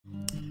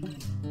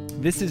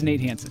This is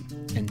Nate Hansen.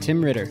 And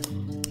Tim Ritter.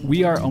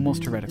 We are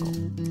Almost Heretical.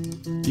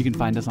 You can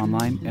find us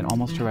online at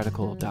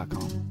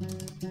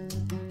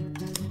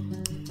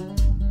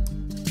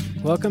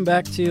almostheretical.com. Welcome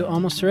back to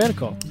Almost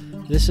Heretical.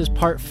 This is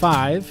part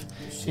 5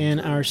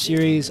 in our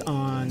series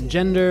on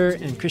gender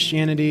and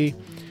Christianity,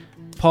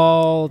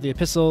 Paul, the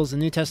epistles, the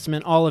New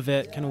Testament, all of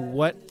it. Kind of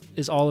what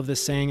is all of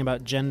this saying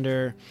about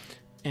gender?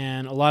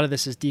 And a lot of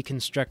this is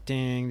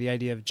deconstructing the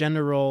idea of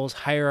gender roles,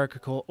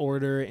 hierarchical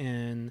order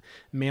in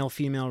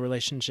male-female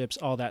relationships,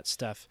 all that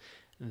stuff.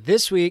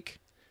 This week,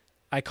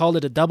 I called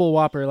it a double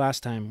whopper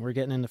last time. We're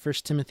getting into 1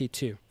 Timothy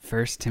 2.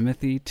 1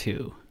 Timothy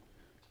 2.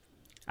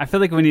 I feel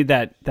like we need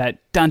that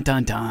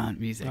dun-dun-dun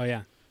music. Oh,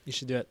 yeah. You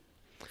should do it.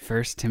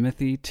 1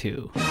 Timothy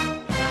 2.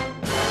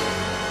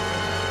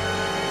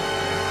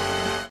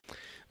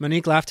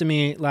 Monique laughed at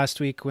me last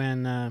week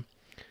when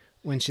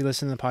she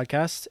listened to the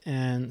podcast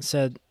and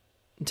said,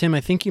 Tim,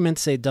 I think you meant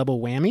to say double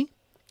whammy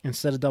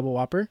instead of double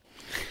whopper.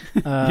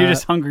 You're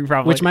just hungry,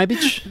 probably. Which might be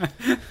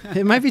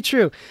it might be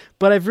true.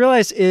 But I've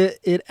realized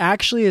it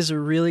actually is a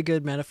really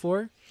good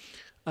metaphor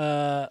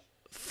for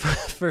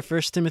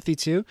 1 Timothy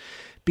 2,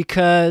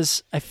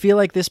 because I feel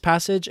like this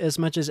passage, as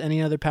much as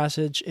any other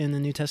passage in the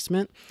New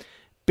Testament,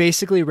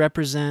 basically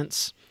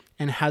represents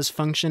and has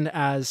functioned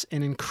as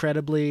an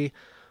incredibly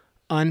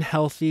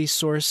unhealthy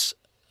source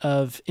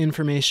of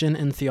information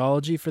and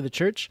theology for the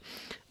church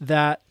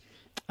that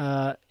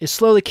is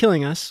slowly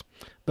killing us,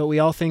 but we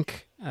all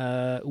think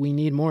we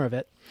need more of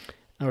it,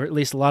 or at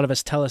least a lot of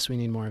us tell us we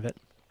need more of it.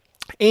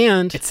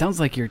 And it sounds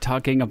like you're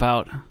talking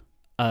about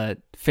a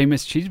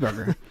famous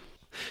cheeseburger.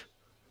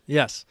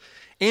 Yes.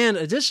 And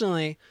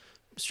additionally,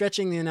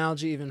 stretching the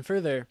analogy even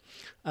further,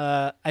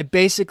 I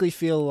basically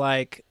feel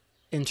like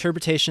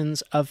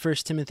interpretations of 1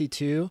 Timothy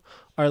 2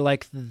 are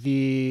like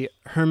the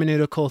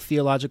hermeneutical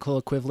theological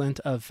equivalent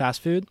of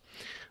fast food,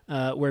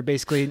 where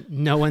basically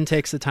no one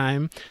takes the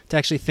time to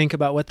actually think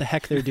about what the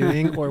heck they're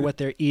doing or what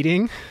they're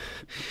eating.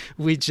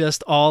 We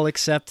just all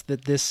accept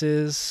that this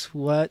is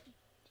what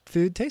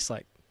food tastes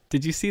like.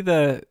 Did you see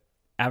the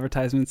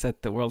advertisements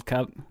at the World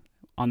Cup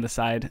on the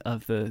side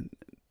of the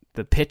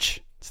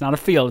pitch? It's not a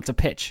field, it's a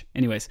pitch.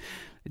 Anyways,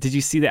 did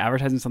you see the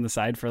advertisements on the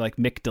side for like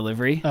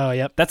McDelivery? Oh,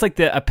 yep. That's like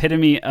the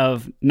epitome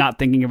of not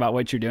thinking about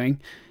what you're doing.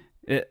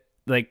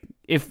 Like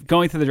if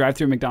going through the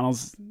drive-thru at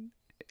McDonald's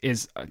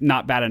is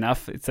not bad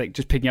enough, it's like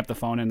just picking up the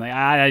phone and like,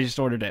 I just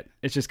ordered it.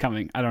 It's just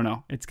coming. I don't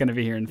know. It's going to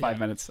be here in 5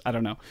 minutes. I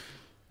don't know.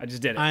 I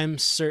just did it. I'm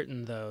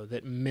certain, though,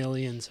 that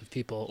millions of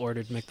people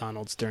ordered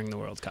McDonald's during the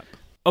World Cup.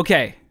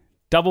 Okay.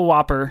 Double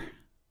Whopper.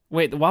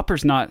 Wait, the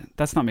Whopper's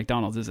that's not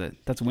McDonald's, is it?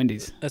 That's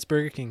Wendy's. That's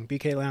Burger King,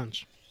 BK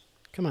Lounge.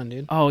 Come on,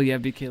 dude. Oh, yeah,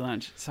 BK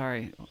Lounge.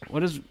 Sorry. What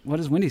does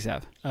Wendy's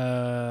have?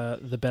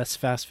 The best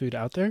fast food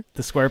out there.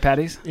 The square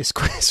patties?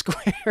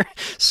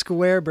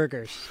 Square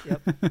burgers.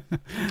 Yep.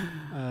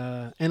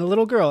 And a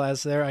little girl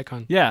as their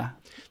icon. Yeah.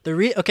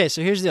 Okay,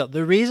 so here's the deal.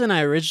 The reason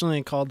I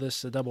originally called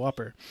this a double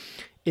whopper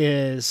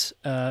is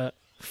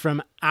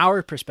from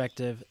our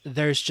perspective,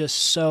 there's just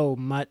so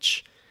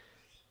much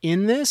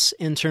in this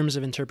in terms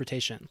of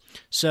interpretation.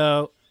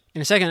 So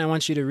in a second, I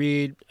want you to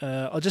read,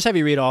 I'll just have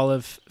you read all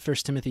of 1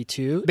 Timothy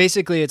 2.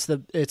 Basically, it's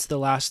the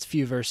last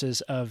few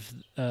verses of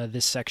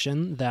this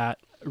section that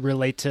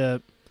relate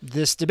to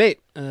this debate,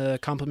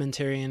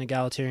 complementarian,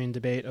 egalitarian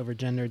debate over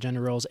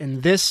gender roles.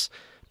 And this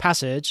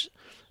passage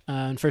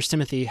in 1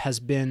 Timothy has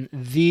been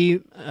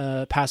the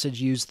passage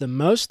used the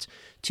most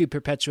to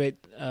perpetuate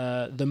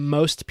the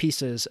most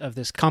pieces of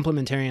this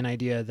complementarian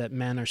idea that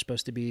men are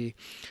supposed to be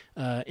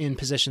in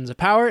positions of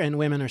power and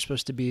women are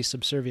supposed to be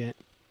subservient.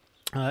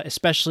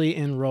 Especially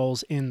in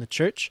roles in the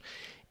church.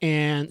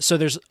 And so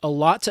there's a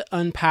lot to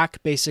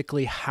unpack,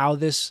 basically, how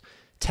this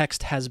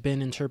text has been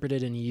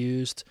interpreted and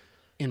used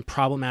in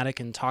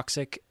problematic and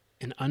toxic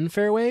and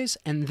unfair ways.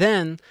 And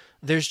then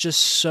there's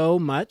just so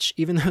much,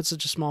 even though it's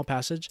such a small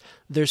passage,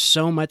 there's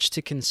so much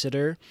to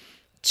consider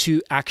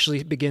to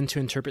actually begin to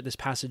interpret this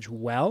passage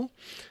well,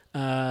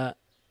 that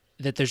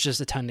there's just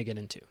a ton to get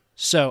into.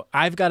 So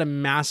I've got a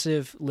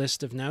massive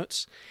list of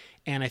notes.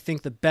 And I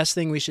think the best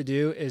thing we should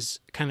do is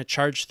kind of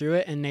charge through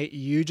it. And Nate,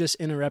 you just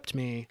interrupt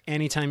me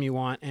anytime you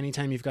want,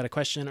 anytime you've got a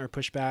question or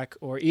pushback,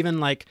 or even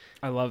like...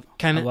 I love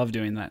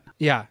doing that.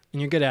 Yeah,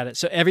 and you're good at it.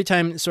 So every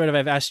time sort of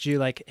I've asked you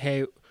like,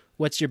 hey,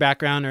 what's your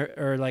background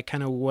or like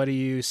kind of what do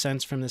you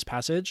sense from this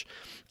passage?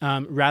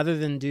 Rather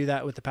than do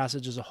that with the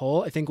passage as a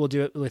whole, I think we'll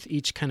do it with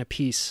each kind of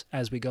piece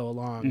as we go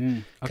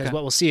along. Because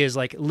what we'll see is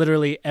like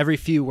literally every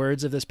few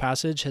words of this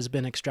passage has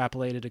been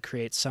extrapolated to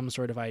create some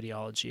sort of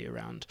ideology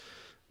around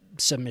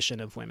submission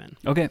of women.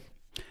 Okay.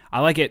 I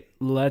like it.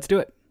 Let's do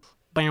it.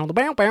 Bow,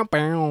 bow, bow,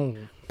 bow.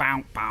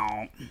 Bow,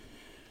 bow.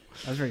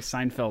 That was very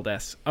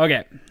Seinfeld-esque.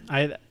 Okay.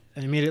 I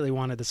immediately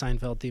wanted the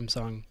Seinfeld theme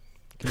song.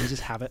 Can we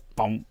just have it?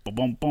 Boom,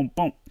 boom, boom,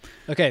 boom.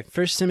 Okay,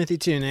 1 Timothy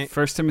 2, Nate.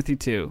 1 Timothy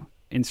 2,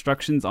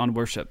 instructions on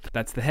worship.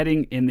 That's the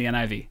heading in the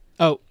NIV.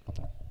 Oh,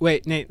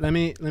 wait, Nate, let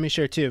me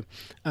share too.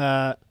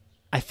 I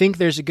think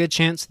there's a good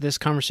chance this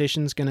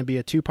conversation is going to be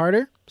a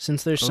two-parter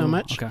since there's so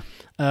much.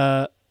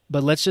 Okay.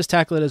 But let's just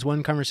tackle it as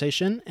one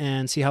conversation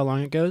and see how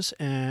long it goes,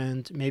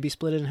 and maybe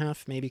split it in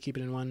half, maybe keep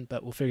it in one,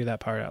 but we'll figure that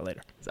part out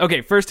later.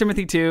 Okay, 1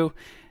 Timothy 2,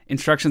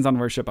 instructions on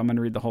worship. I'm going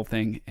to read the whole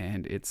thing,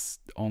 and it's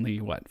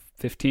only,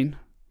 15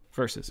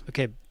 verses?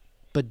 Okay,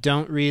 but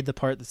don't read the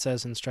part that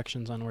says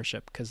instructions on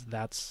worship, because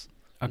that's...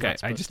 Okay,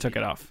 I just took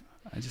it off.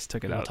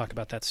 We'll talk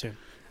about that soon.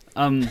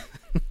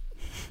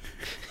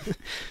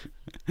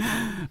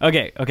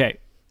 Okay.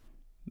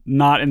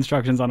 Not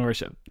instructions on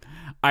worship.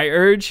 I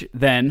urge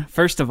then,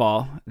 first of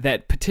all,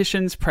 that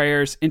petitions,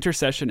 prayers,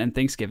 intercession, and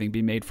thanksgiving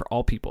be made for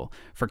all people,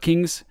 for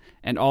kings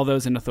and all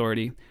those in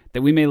authority,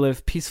 that we may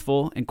live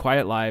peaceful and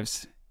quiet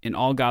lives in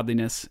all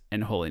godliness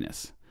and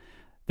holiness.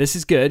 This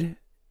is good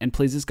and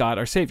pleases God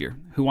our Savior,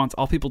 who wants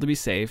all people to be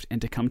saved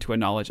and to come to a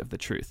knowledge of the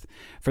truth.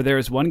 For there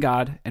is one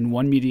God and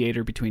one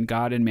mediator between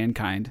God and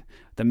mankind,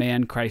 the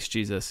man Christ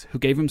Jesus, who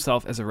gave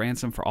himself as a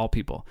ransom for all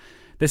people.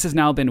 This has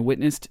now been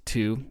witnessed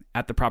to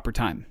at the proper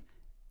time.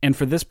 And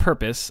for this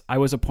purpose I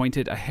was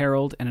appointed a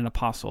herald and an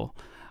apostle.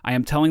 I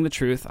am telling the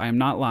truth, I am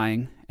not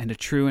lying, and a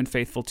true and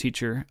faithful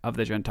teacher of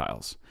the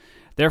Gentiles.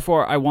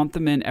 Therefore I want the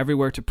men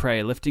everywhere to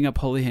pray, lifting up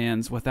holy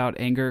hands without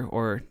anger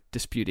or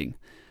disputing.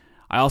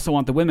 I also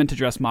want the women to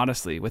dress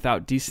modestly,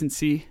 without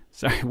decency.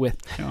 With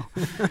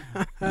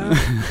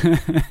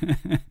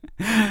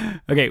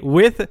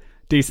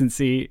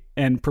decency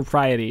and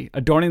propriety,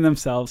 adorning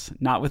themselves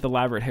not with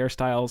elaborate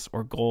hairstyles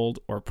or gold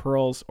or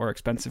pearls or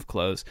expensive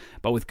clothes,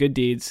 but with good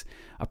deeds,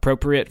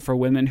 appropriate for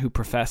women who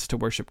profess to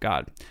worship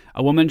God.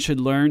 A woman should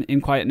learn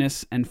in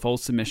quietness and full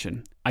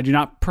submission. I do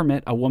not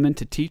permit a woman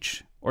to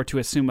teach or to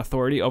assume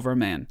authority over a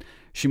man.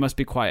 She must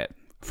be quiet.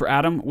 For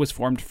Adam was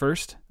formed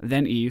first,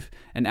 then Eve,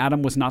 and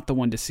Adam was not the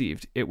one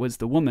deceived. It was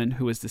the woman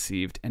who was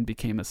deceived and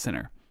became a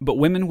sinner. But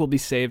women will be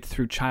saved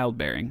through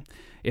childbearing,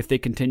 if they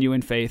continue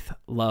in faith,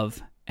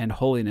 love, and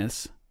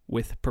holiness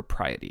with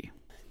propriety.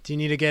 Do you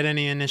need to get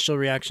any initial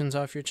reactions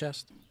off your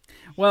chest?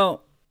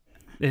 Well,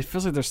 it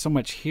feels like there's so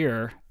much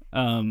here.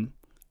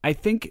 I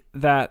think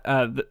that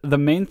the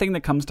main thing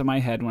that comes to my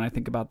head when I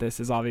think about this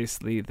is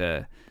obviously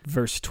the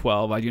verse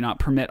 12. I do not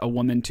permit a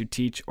woman to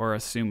teach or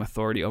assume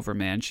authority over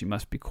man. She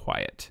must be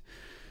quiet.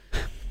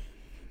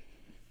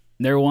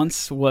 There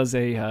once was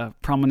a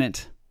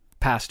prominent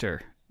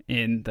pastor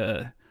in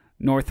the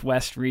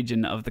northwest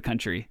region of the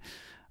country,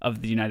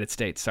 of the United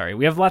States. Sorry,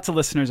 we have lots of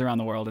listeners around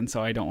the world, and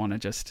so I don't want to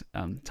just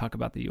talk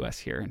about the U.S.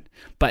 here.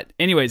 But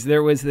anyways,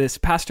 there was this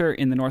pastor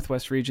in the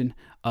northwest region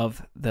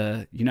of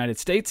the United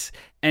States,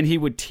 and he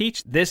would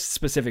teach this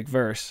specific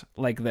verse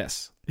like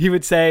this. He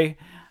would say,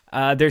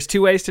 there's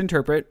two ways to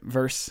interpret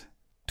verse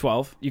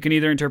 12. You can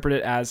either interpret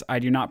it as, I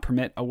do not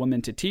permit a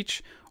woman to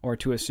teach or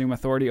to assume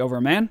authority over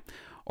a man,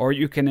 or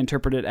you can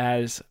interpret it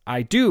as,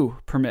 I do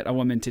permit a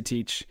woman to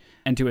teach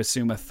and to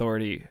assume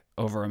authority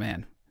over a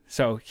man.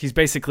 So he's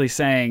basically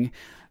saying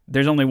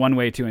there's only one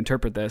way to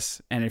interpret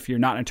this, and if you're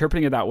not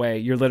interpreting it that way,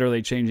 you're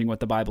literally changing what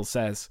the Bible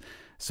says.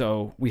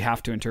 So we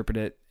have to interpret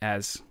it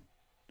as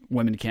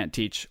women can't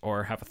teach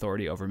or have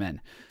authority over men.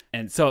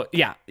 And so,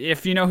 yeah,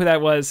 if you know who that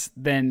was,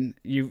 then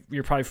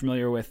you're probably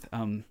familiar with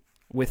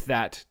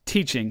that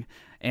teaching.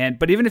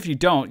 But even if you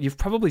don't, you've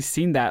probably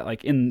seen that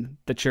like in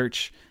the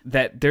church,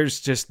 that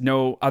there's just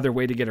no other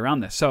way to get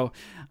around this. So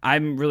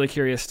I'm really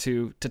curious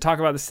to talk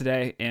about this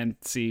today and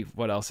see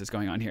what else is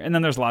going on here. And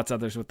then there's lots of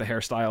others with the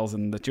hairstyles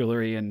and the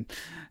jewelry and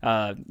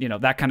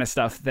that kind of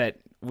stuff that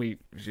we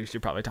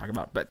should probably talk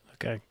about. But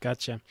okay,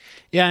 gotcha.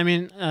 Yeah, I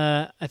mean,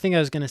 I think I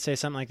was going to say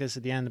something like this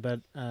at the end, but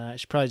I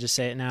should probably just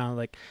say it now.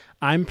 Like,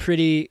 I'm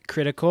pretty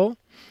critical,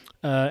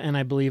 and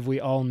I believe we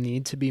all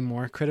need to be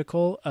more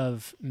critical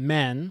of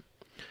men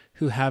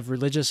who have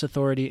religious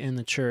authority in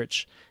the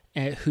church,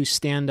 who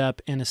stand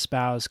up and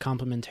espouse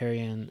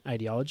complementarian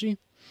ideology.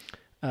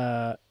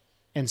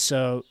 And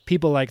so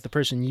people like the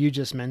person you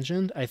just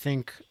mentioned, I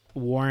think,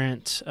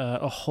 warrant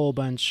a whole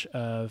bunch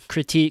of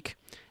critique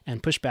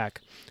and pushback.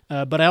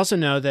 But I also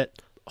know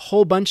that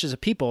whole bunches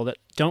of people that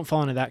don't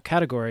fall into that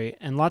category,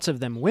 and lots of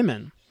them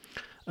women,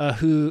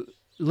 who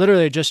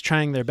literally are just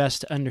trying their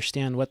best to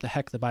understand what the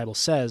heck the Bible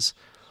says,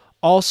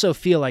 also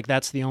feel like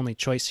that's the only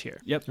choice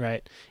here. Yep.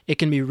 Right? It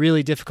can be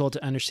really difficult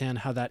to understand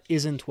how that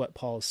isn't what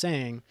Paul is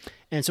saying.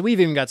 And so we've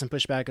even got some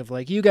pushback of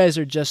like, you guys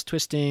are just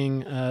twisting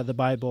the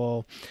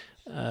Bible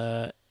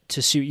to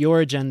suit your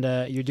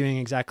agenda. You're doing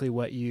exactly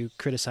what you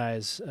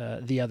criticize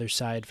the other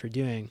side for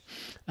doing.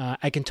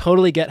 I can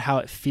totally get how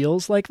it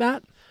feels like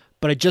that,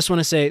 but I just want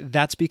to say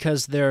that's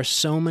because there are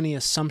so many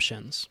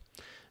assumptions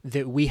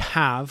that we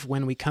have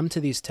when we come to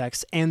these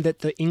texts, and that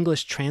the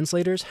English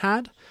translators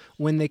had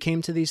when they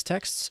came to these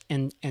texts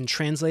and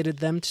translated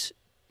them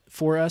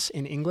for us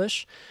in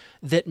English,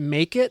 that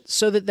make it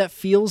so that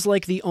feels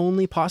like the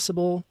only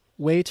possible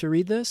way to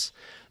read this,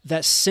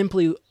 that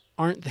simply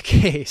aren't the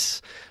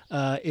case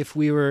if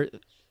we were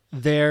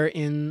there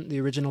in the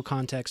original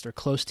context or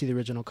close to the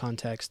original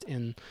context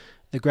in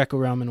the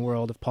Greco-Roman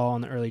world of Paul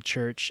and the early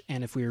church,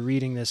 and if we were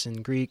reading this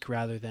in Greek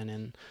rather than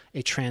in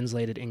a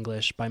translated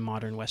English by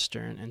modern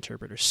Western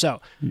interpreters.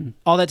 So,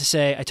 all that to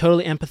say, I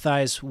totally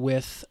empathize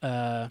with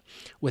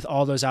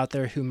all those out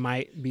there who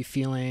might be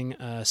feeling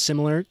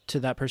similar to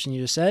that person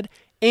you just said,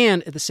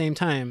 and at the same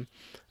time,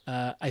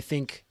 I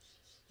think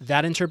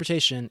that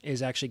interpretation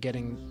is actually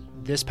getting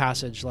this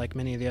passage, like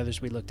many of the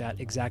others we looked at,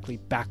 exactly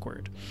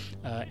backward.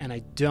 And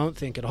I don't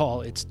think at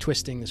all it's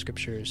twisting the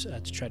scriptures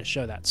to try to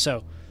show that.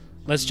 So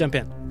let's jump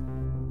in.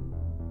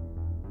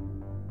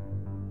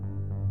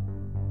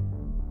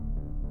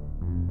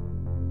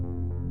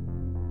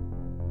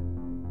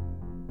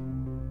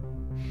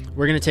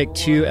 We're going to take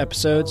 2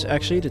 episodes,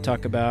 actually, to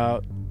talk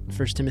about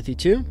 1 Timothy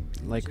 2.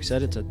 Like we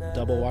said, it's a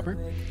double whopper.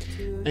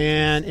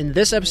 And in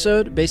this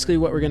episode, basically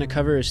what we're going to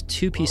cover is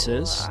 2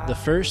 pieces. The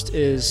first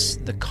is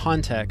the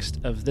context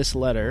of this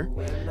letter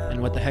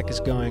and what the heck is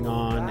going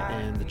on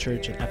in the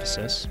church in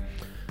Ephesus.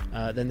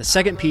 Then the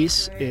second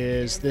piece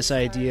is this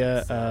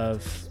idea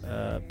of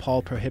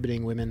Paul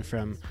prohibiting women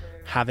from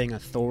having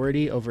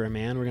authority over a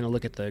man. We're going to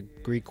look at the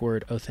Greek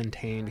word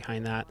othentane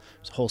behind that.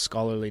 It's a whole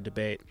scholarly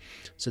debate.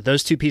 So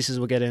those 2 pieces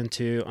we'll get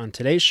into on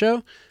today's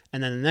show.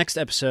 And then the next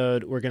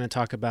episode, we're going to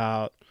talk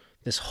about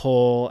this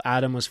whole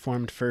Adam was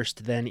formed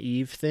first, then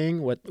Eve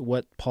thing,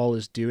 what Paul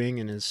is doing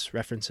in his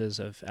references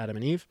of Adam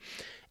and Eve.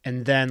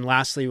 And then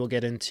lastly, we'll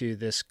get into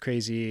this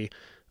crazy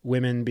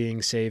women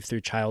being saved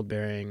through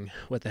childbearing,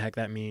 what the heck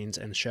that means,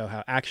 and show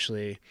how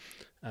actually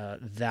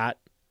that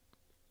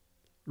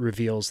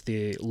reveals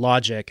the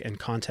logic and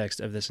context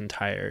of this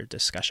entire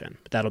discussion.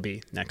 But that'll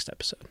be next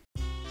episode.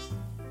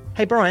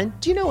 Hey, Brian,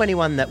 do you know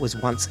anyone that was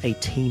once a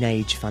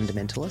teenage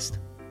fundamentalist?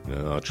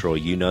 Oh, Troy,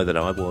 you know that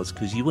I was,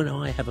 because you and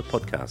I have a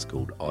podcast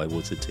called I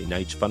Was a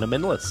Teenage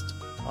Fundamentalist.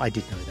 I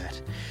did know that.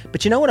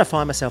 But you know what I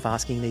find myself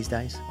asking these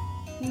days?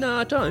 No,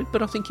 I don't,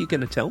 but I think you're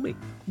going to tell me.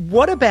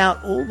 What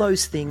about all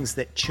those things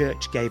that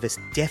church gave us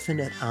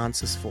definite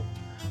answers for?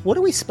 What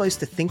are we supposed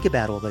to think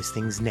about all those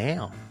things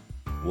now?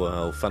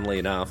 Well, funnily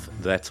enough,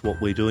 that's what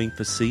we're doing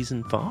for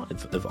Season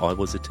 5 of I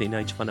Was a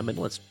Teenage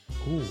Fundamentalist.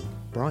 Ooh,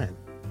 Brian,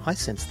 I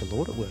sense the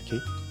Lord at work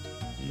here.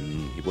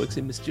 He works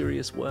in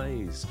mysterious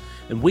ways.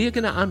 And we are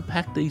going to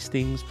unpack these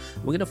things.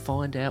 We're going to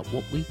find out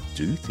what we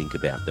do think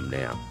about them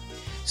now.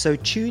 So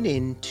tune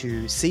in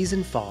to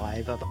Season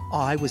 5 of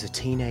I Was a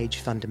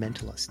Teenage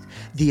Fundamentalist,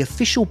 the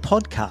official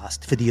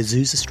podcast for the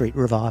Azusa Street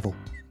Revival.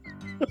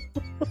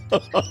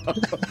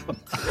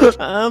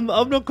 I'm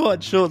not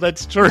quite sure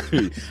that's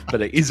true,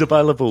 but it is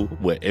available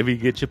wherever you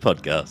get your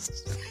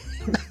podcasts.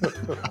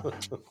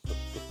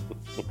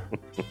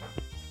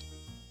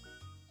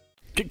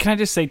 Can I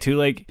just say too,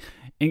 like,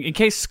 in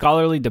case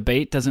scholarly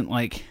debate doesn't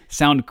like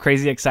sound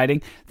crazy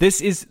exciting,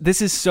 this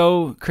is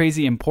so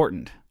crazy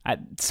important.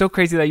 So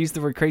crazy that I used the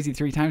word crazy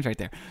 3 times right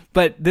there.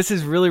 But this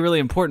is really, really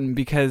important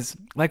because,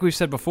 like we've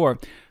said before,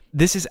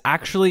 this is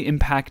actually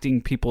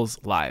impacting people's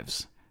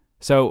lives.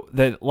 So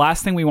the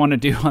last thing we want to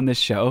do on this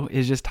show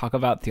is just talk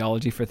about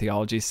theology for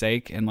theology's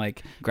sake and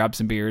like grab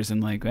some beers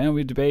and like,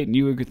 we debate and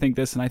you could think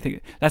this and I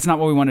think that's not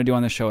what we want to do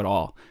on this show at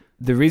all.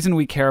 The reason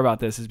we care about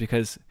this is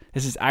because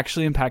this is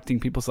actually impacting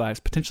people's lives,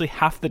 potentially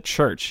half the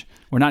church.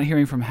 We're not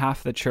hearing from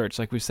half the church,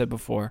 like we've said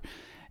before.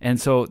 And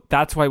so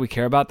that's why we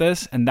care about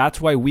this. And that's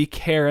why we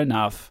care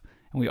enough,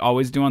 and we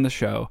always do on the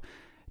show,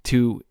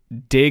 to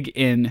dig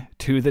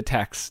into the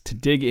text, to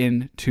dig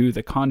into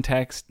the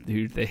context,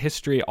 the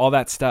history, all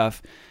that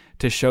stuff,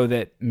 to show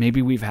that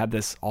maybe we've had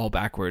this all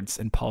backwards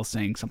and Paul's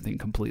saying something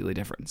completely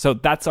different. So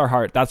that's our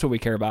heart. That's what we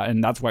care about.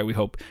 And that's why we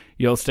hope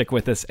you'll stick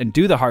with us and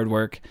do the hard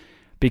work,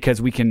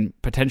 because we can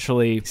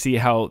potentially see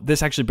how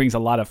this actually brings a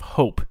lot of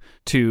hope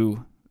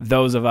to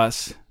those of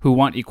us who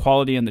want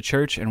equality in the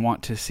church and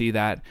want to see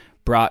that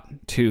brought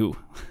to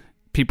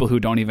people who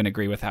don't even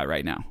agree with that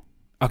right now.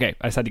 Okay,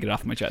 I just had to get it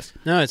off my chest.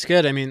 No, it's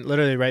good. I mean,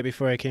 literally right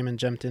before I came and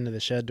jumped into the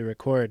shed to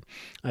record,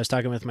 I was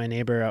talking with my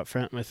neighbor out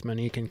front with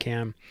Monique and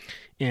Cam,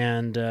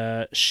 and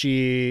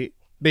she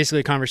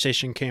basically a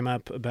conversation came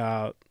up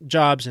about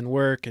jobs and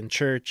work and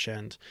church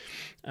and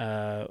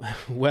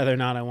whether or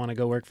not I want to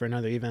go work for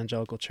another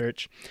evangelical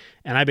church.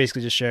 And I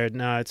basically just shared,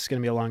 no, it's going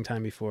to be a long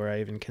time before I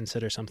even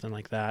consider something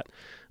like that.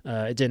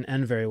 It didn't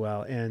end very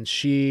well. And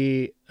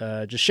she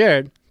just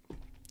shared,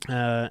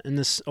 and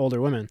this older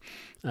woman,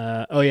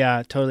 oh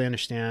yeah, totally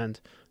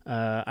understand.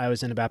 I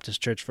was in a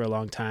Baptist church for a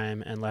long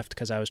time and left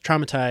because I was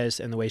traumatized.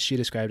 And the way she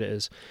described it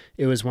is,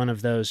 it was one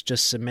of those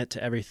just submit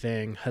to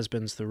everything.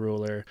 Husband's the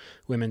ruler.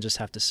 Women just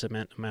have to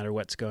submit no matter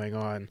what's going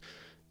on.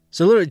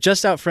 So literally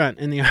just out front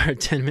in the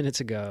yard 10 minutes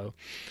ago,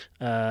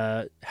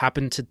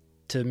 happened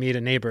to meet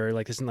a neighbor,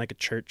 like this isn't like a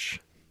church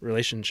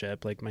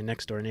relationship, like my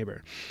next door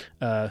neighbor,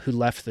 who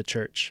left the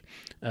church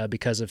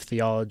because of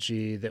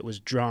theology that was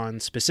drawn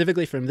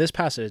specifically from this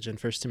passage in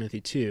 1 Timothy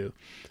 2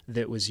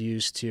 that was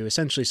used to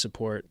essentially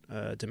support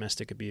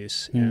domestic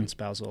abuse and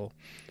spousal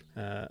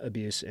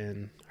abuse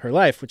in her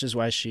life, which is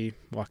why she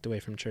walked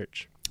away from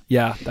church.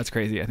 Yeah, that's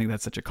crazy. I think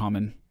that's such a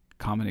common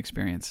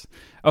experience.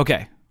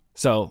 Okay,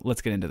 so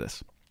let's get into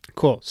this.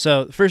 Cool.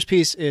 So the first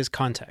piece is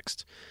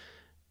context.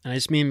 And I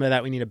just mean by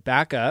that we need to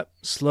back up,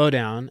 slow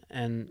down,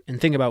 and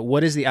think about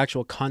what is the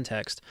actual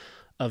context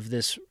of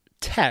this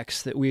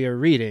text that we are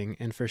reading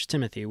in 1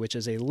 Timothy, which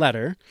is a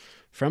letter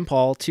from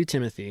Paul to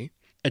Timothy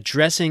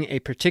addressing a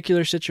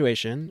particular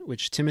situation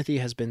which Timothy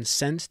has been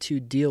sent to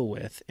deal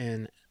with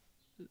in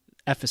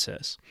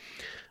Ephesus.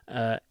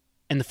 And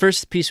the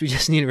first piece we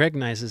just need to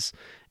recognize is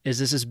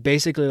this is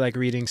basically like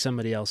reading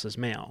somebody else's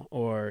mail,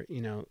 or,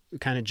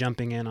 kind of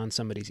jumping in on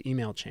somebody's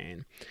email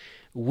chain.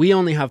 We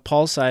only have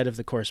Paul's side of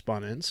the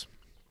correspondence.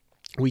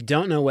 We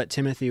don't know what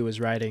Timothy was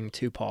writing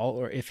to Paul,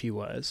 or if he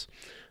was.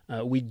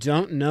 We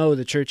don't know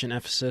the church in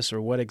Ephesus or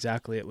what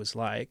exactly it was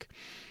like.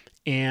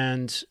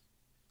 And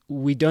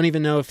we don't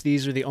even know if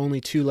these are the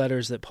only 2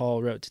 letters that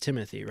Paul wrote to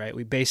Timothy, right?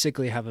 We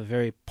basically have a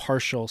very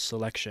partial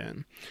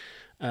selection.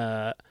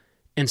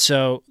 And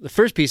so the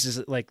first piece is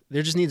that,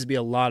 there just needs to be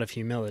a lot of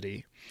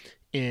humility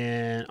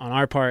on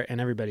our part and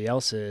everybody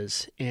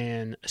else's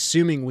in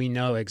assuming we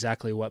know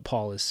exactly what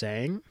Paul is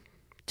saying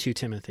to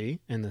Timothy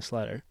in this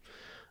letter.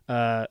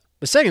 But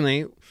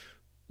secondly,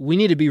 we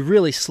need to be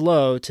really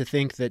slow to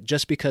think that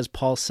just because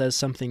Paul says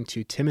something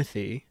to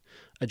Timothy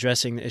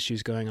addressing the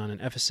issues going on in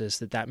Ephesus,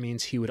 that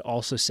means he would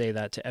also say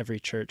that to every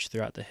church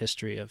throughout the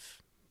history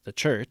of the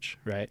church,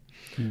 right?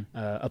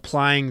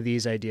 Applying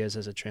these ideas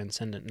as a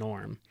transcendent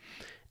norm.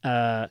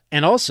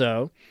 And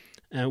also,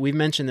 we've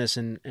mentioned this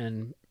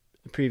in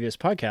previous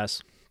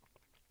podcasts,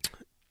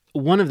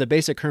 one of the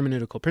basic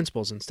hermeneutical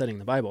principles in studying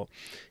the Bible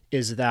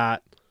is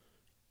that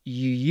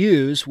you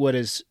use what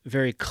is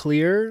very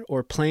clear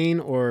or plain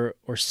or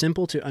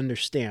simple to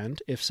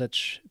understand, if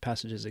such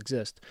passages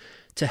exist,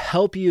 to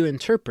help you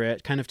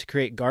interpret, kind of to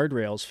create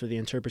guardrails for the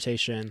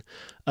interpretation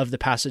of the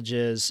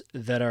passages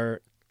that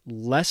are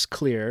less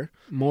clear,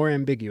 more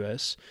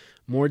ambiguous,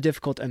 more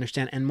difficult to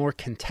understand, and more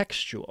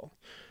contextual,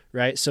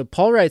 right? So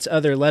Paul writes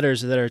other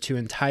letters that are to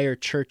entire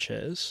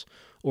churches,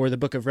 or the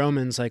book of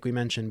Romans, like we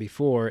mentioned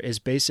before, is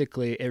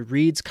basically, it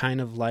reads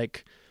kind of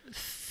like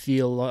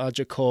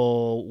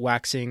theological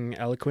waxing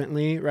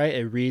eloquently, right?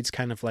 It reads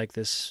kind of like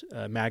this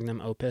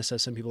magnum opus,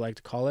 as some people like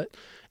to call it,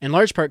 in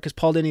large part because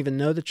Paul didn't even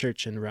know the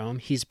church in Rome.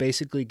 He's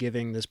basically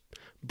giving this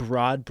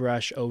broad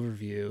brush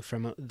overview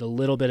from the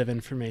little bit of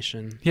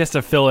information. He has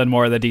to fill in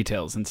more of the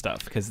details and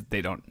stuff because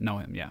they don't know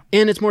him, yeah.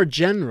 And it's more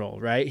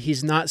general, right?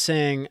 He's not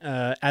saying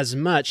as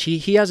much.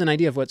 He has an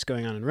idea of what's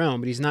going on in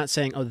Rome, but he's not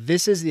saying, oh,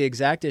 this is the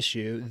exact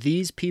issue.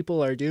 These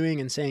people are doing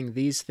and saying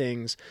these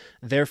things,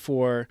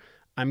 therefore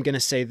I'm going to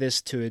say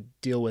this to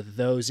deal with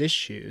those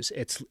issues.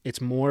 It's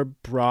more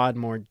broad,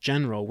 more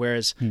general,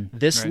 whereas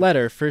this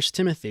letter, 1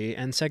 Timothy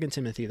and 2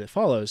 Timothy that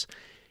follows,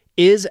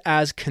 is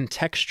as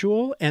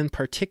contextual and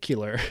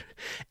particular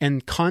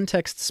and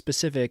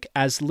context-specific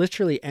as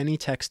literally any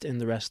text in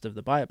the rest of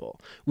the Bible,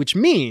 which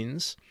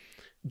means,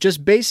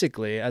 just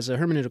basically, as a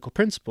hermeneutical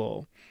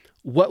principle,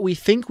 what we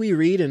think we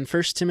read in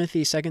 1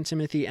 Timothy, 2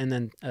 Timothy, and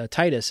then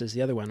Titus is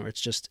the other one, where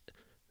it's just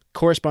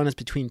correspondence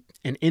between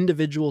an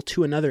individual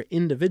to another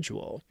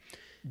individual,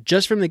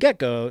 just from the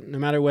get-go, no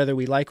matter whether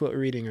we like what we're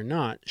reading or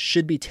not,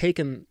 should be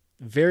taken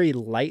very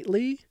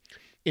lightly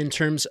in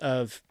terms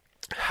of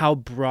how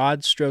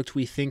broad-stroked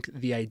we think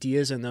the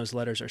ideas in those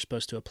letters are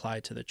supposed to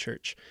apply to the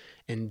church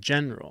in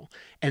general.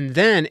 And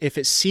then if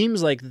it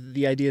seems like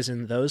the ideas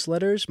in those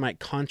letters might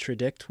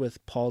contradict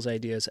with Paul's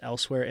ideas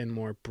elsewhere in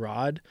more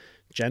broad,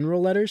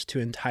 general letters to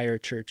entire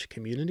church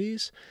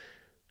communities,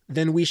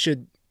 then we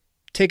should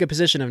take a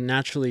position of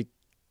naturally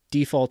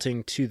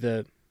defaulting to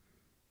the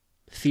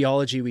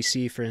theology we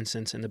see, for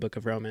instance, in the book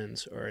of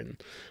Romans or in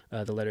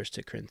the letters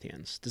to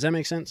Corinthians. Does that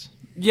make sense?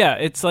 Yeah,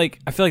 it's like,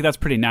 I feel like that's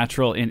pretty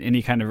natural in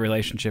any kind of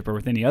relationship or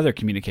with any other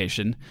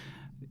communication.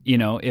 You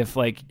know, if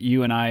like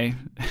you and I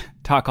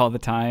talk all the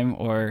time,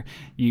 or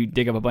you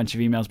dig up a bunch of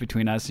emails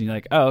between us and you're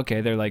like, oh, okay,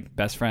 they're like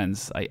best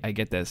friends. I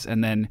get this.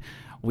 And then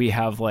we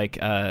have like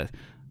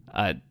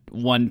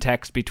one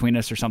text between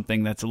us or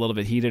something that's a little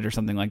bit heated or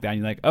something like that. And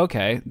you're like,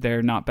 okay,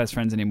 they're not best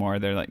friends anymore.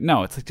 They're like,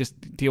 no, it's like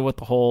just deal with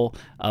the whole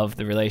of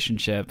the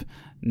relationship,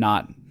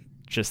 not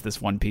just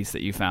this one piece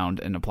that you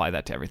found, and apply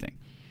that to everything.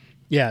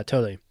 Yeah,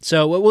 totally.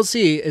 So what we'll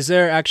see is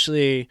there are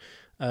actually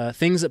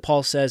things that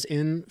Paul says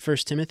in 1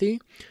 Timothy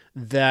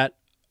that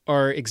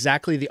are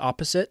exactly the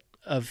opposite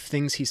of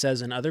things he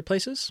says in other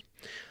places.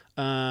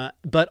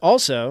 But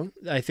also,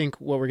 I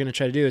think what we're going to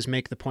try to do is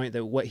make the point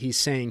that what he's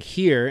saying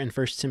here in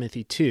 1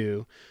 Timothy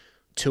 2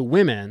 to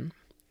women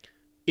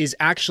is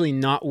actually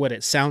not what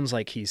it sounds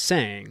like he's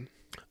saying,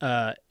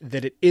 that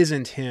it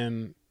isn't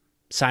him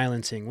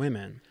silencing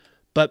women.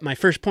 But my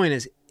first point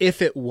is,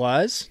 if it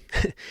was,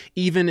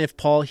 even if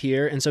Paul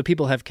here, and so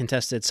people have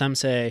contested, some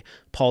say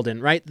Paul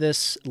didn't write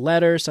this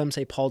letter, some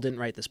say Paul didn't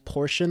write this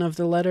portion of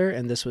the letter,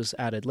 and this was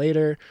added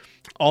later.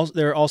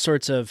 There are all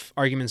sorts of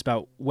arguments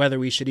about whether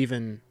we should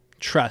even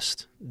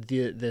trust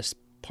this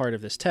part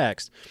of this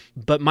text.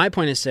 But my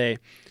point is, say,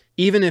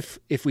 even if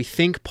we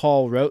think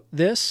Paul wrote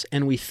this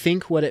and we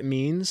think what it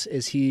means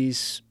is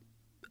he's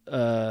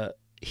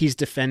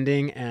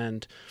defending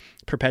and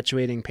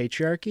perpetuating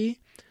patriarchy,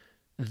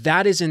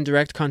 that is in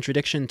direct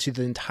contradiction to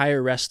the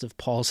entire rest of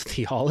Paul's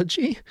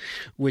theology,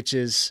 which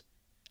is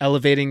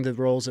elevating the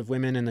roles of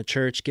women in the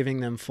church, giving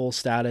them full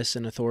status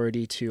and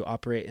authority to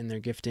operate in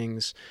their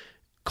giftings,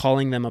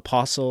 calling them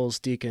apostles,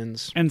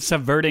 deacons. And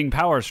subverting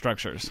power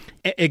structures.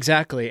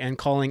 Exactly, and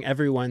calling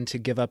everyone to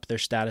give up their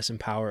status and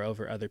power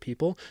over other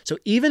people. So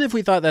even if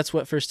we thought that's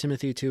what 1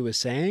 Timothy 2 was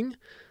saying,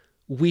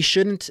 we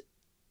shouldn't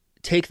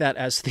take that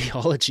as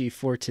theology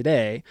for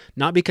today,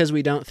 not because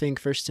we don't think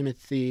 1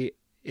 Timothy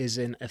is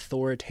an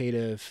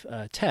authoritative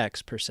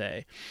text per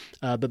se,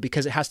 but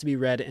because it has to be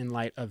read in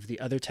light of the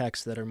other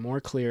texts that are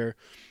more clear,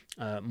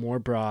 more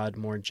broad,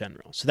 more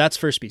general. So that's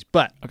first piece.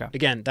 But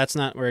again, that's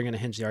not where I'm going to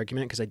hinge the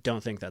argument, because I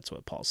don't think that's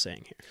what Paul's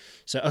saying here.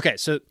 So,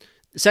 so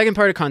the second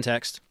part of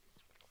context,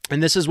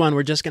 and this is one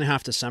we're just going to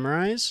have to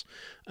summarize.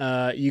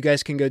 You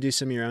guys can go do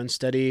some of your own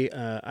study.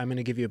 I'm going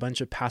to give you a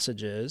bunch of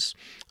passages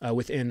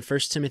within 1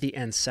 Timothy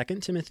and 2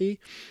 Timothy.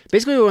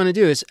 Basically, what we want to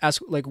do is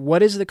ask,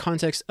 what is the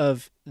context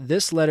of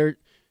this letter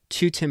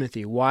to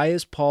Timothy? Why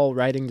is Paul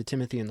writing to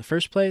Timothy in the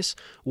first place?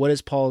 What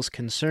is Paul's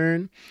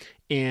concern?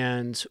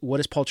 And what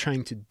is Paul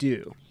trying to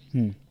do?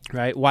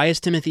 Right? Why is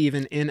Timothy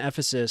even in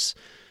Ephesus?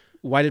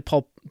 Why did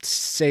Paul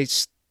say,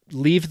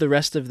 leave the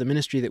rest of the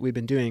ministry that we've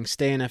been doing,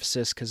 stay in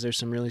Ephesus, because there's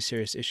some really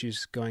serious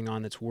issues going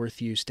on that's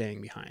worth you staying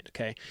behind,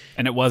 okay?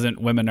 And it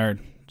wasn't women are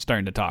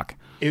starting to talk.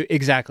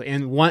 Exactly.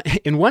 And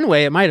in one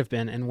way, it might have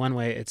been. In one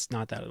way, it's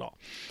not that at all.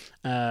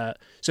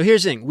 So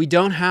here's the thing. We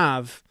don't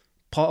have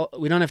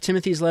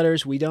Timothy's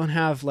letters. We don't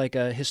have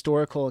a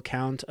historical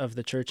account of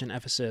the church in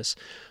Ephesus.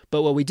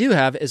 But what we do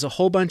have is a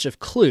whole bunch of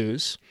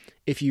clues.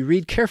 If you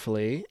read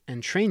carefully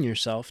and train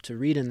yourself to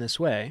read in this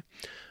way,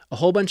 a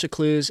whole bunch of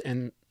clues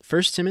in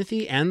 1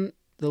 Timothy and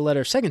the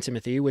letter of 2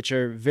 Timothy, which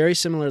are very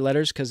similar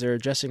letters because they're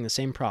addressing the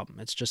same problem.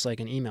 It's just like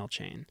an email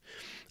chain.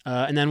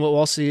 And then what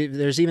we'll see,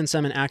 there's even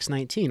some in Acts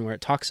 19 where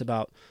it talks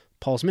about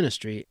Paul's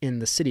ministry in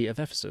the city of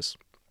Ephesus.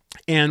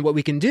 And what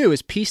we can do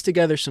is piece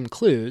together some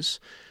clues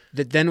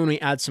that then when we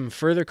add some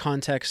further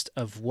context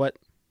of what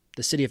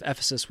the city of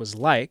Ephesus was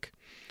like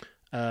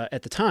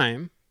at the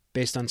time,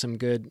 based on some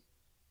good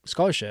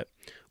scholarship,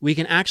 we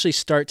can actually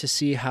start to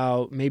see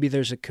how maybe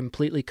there's a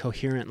completely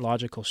coherent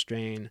logical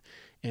strain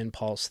in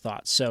Paul's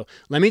thoughts. So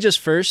let me just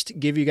first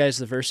give you guys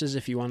the verses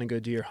if you want to go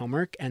do your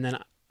homework, and then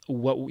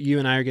what you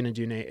and I are going to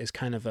do, Nate, is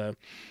kind of a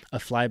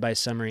flyby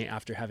summary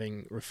after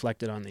having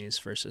reflected on these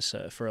verses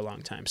for a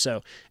long time.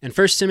 So in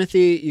 1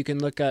 Timothy, you can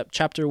look up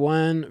chapter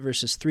 1,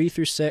 verses 3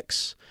 through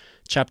 6,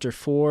 chapter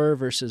 4,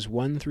 verses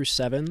 1 through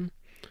 7,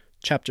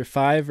 chapter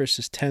 5,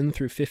 verses 10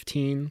 through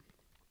 15,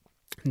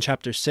 and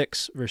chapter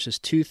 6, verses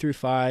 2 through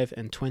 5,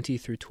 and 20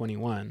 through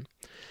 21.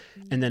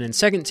 And then in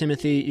 2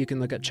 Timothy, you can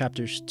look at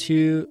chapters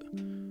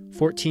 2,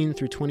 14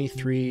 through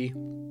 23,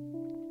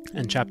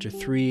 and chapter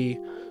 3,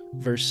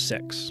 verse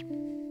 6.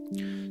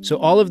 So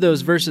all of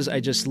those verses I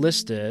just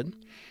listed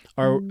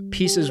are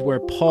pieces where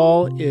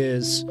Paul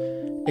is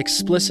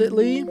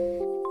explicitly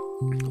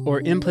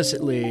or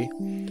implicitly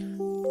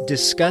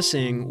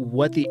discussing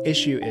what the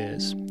issue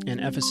is in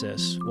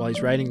Ephesus while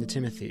he's writing to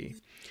Timothy,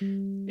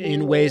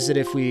 in ways that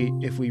if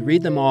we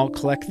read them all,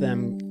 collect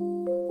them,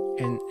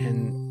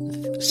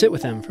 and sit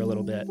with them for a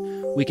little bit,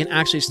 we can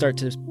actually start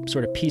to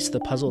sort of piece the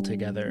puzzle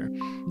together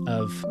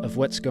of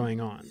what's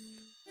going on.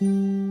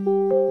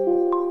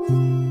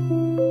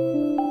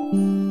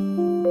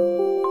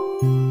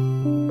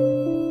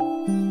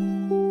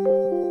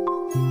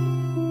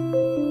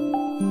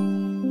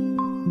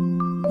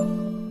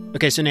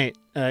 Okay, so Nate,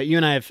 you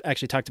and I have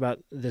actually talked about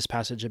this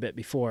passage a bit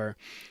before.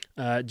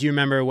 Do you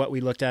remember what we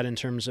looked at in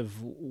terms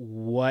of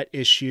what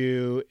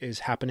issue is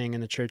happening in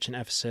the church in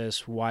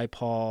Ephesus, why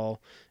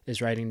Paul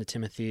is writing to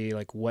Timothy,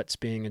 what's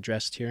being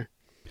addressed here?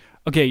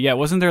 Okay, yeah,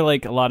 wasn't there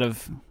a lot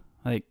of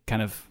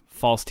kind of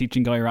false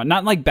teaching going around?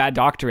 Not bad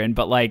doctrine,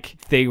 but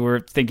they were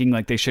thinking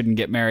they shouldn't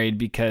get married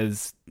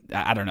because,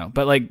 I don't know.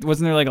 But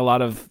wasn't there a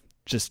lot of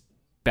just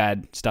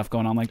bad stuff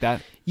going on like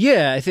that?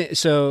 Yeah, I think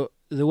so.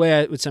 The way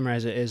I would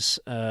summarize it is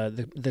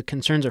the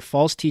concerns are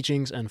false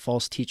teachings and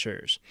false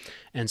teachers.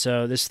 And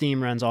so this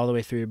theme runs all the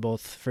way through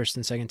both 1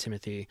 and 2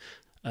 Timothy.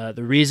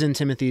 The reason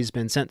Timothy's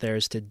been sent there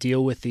is to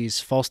deal with these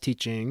false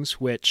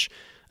teachings, which,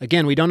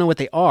 again, we don't know what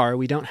they are.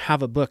 We don't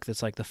have a book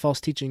that's the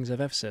false teachings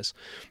of Ephesus.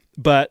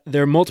 But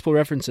there are multiple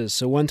references.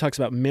 So one talks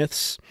about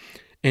myths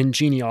and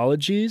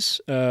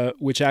genealogies,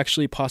 which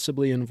actually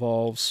possibly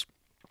involves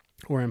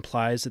or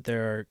implies that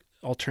there are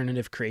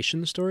alternative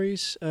creation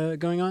stories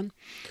going on.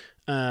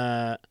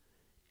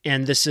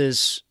 And this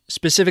is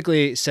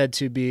specifically said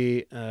to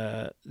be,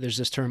 there's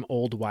this term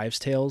old wives'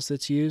 tales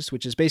that's used,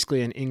 which is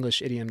basically an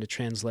English idiom to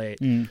translate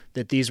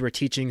that these were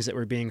teachings that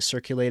were being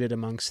circulated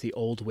amongst the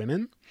old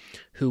women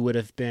who would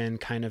have been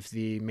kind of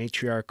the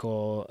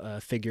matriarchal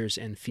figures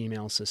in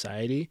female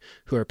society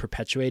who are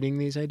perpetuating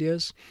these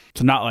ideas.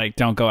 So not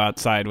don't go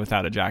outside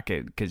without a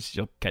jacket because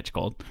you'll catch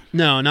cold.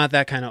 No, not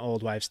that kind of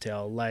old wives'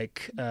 tale.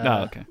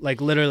 Okay.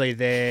 Literally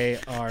they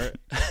are...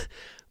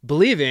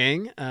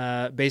 believing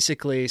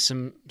basically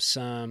some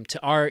to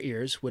our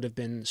ears would have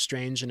been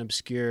strange and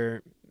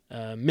obscure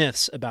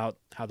myths about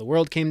how the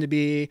world came to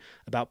be,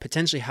 about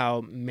potentially how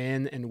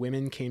men and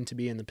women came to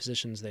be in the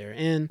positions they are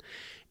in,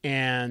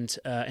 And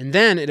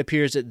then it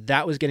appears that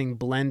that was getting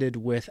blended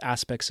with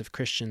aspects of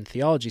Christian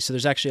theology. So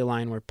there's actually a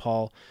line where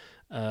Paul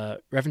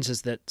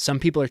references that some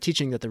people are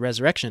teaching that the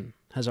resurrection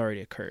has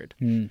already occurred.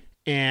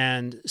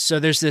 And so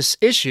there's this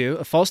issue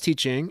of false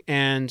teaching,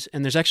 and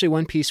there's actually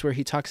one piece where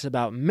he talks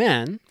about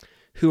men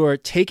who are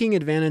taking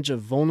advantage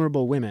of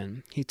vulnerable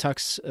women. He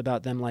talks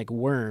about them like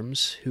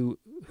worms who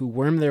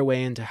worm their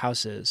way into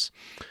houses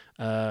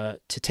to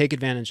take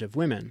advantage of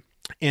women.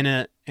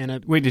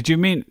 Wait, did you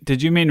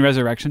mean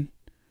resurrection?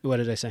 What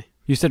did I say?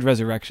 You said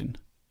resurrection.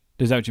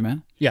 Is that what you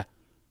meant? Yeah.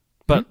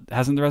 But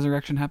hasn't the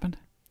resurrection happened?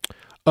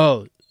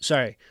 Oh,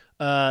 sorry.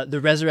 The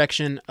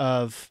resurrection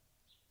of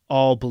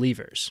all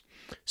believers.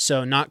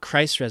 So not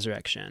Christ's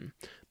resurrection,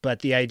 but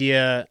the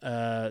idea,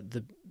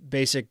 the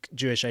basic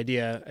Jewish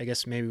idea, I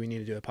guess maybe we need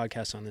to do a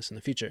podcast on this in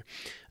the future.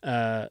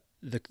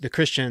 The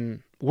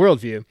Christian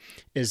worldview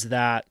is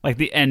that... Like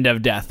the end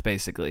of death,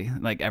 basically.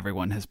 Like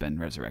everyone has been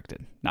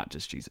resurrected, not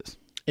just Jesus.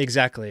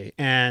 Exactly.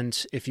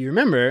 And if you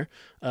remember,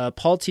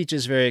 Paul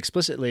teaches very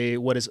explicitly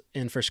what is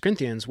in 1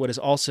 Corinthians, what is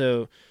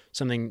also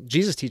something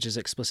Jesus teaches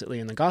explicitly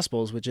in the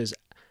Gospels, which is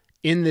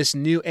in this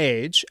new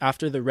age,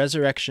 after the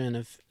resurrection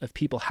of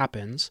people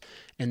happens,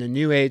 and the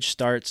new age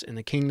starts and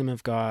the kingdom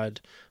of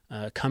God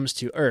comes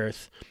to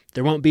earth,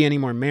 there won't be any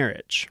more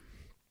marriage.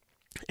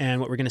 And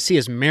what we're going to see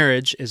is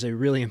marriage is a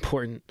really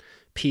important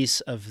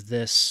piece of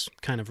this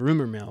kind of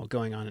rumor mill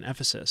going on in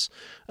Ephesus.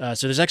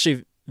 So there's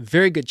actually a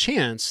very good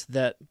chance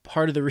that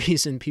part of the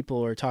reason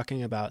people are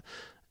talking about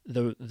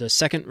the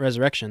second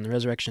resurrection, the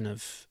resurrection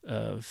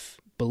of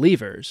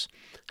believers,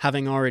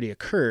 having already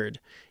occurred,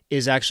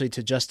 is actually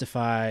to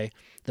justify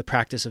the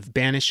practice of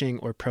banishing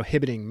or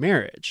prohibiting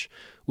marriage,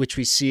 which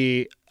we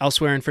see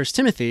elsewhere in 1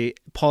 Timothy.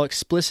 Paul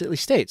explicitly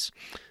states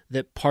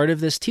that part of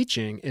this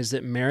teaching is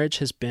that marriage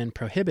has been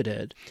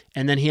prohibited.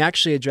 And then he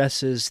actually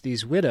addresses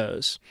these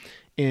widows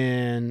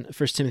in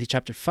 1 Timothy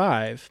chapter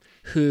 5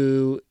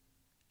 who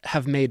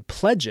have made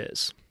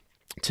pledges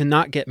to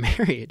not get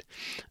married.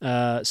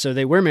 So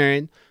they were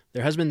married,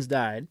 their husbands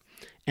died,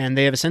 and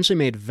they have essentially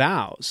made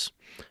vows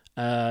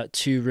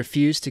to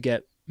refuse to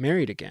get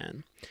married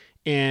again.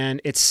 And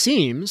it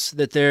seems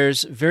that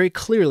there's very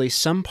clearly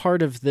some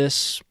part of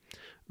this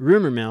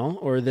rumor mill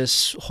or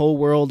this whole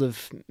world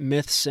of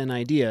myths and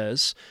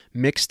ideas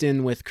mixed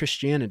in with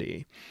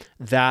Christianity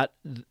that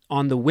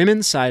on the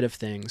women's side of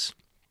things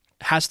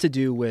has to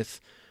do with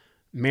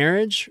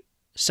marriage,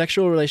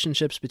 sexual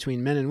relationships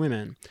between men and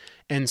women,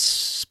 and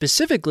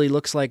specifically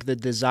looks like the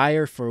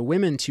desire for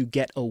women to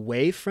get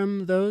away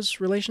from those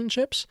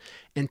relationships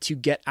and to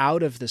get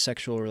out of the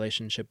sexual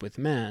relationship with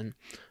men,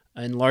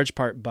 in large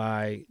part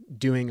by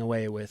doing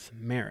away with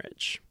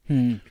marriage.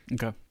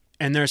 Okay.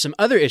 And there are some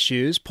other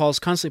issues Paul's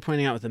constantly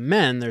pointing out with the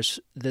men.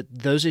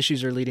 Those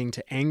issues are leading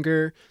to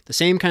anger, the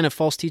same kind of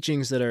false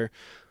teachings that are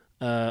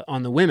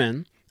on the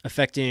women,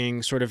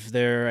 affecting sort of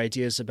their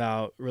ideas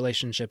about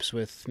relationships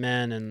with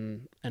men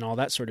and all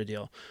that sort of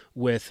deal.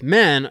 With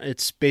men,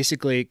 it's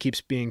basically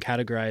keeps being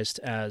categorized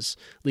as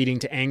leading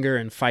to anger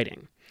and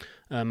fighting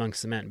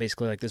amongst the men,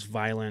 basically like this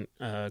violent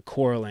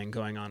quarreling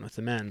going on with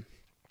the men.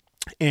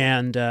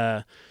 And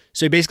so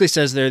he basically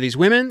says there are these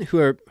women who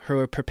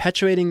are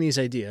perpetuating these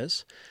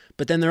ideas,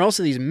 but then there are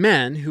also these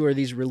men who are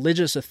these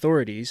religious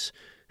authorities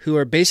who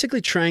are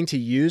basically trying to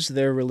use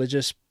their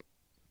religious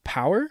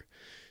power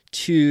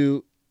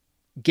to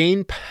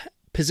gain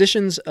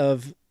positions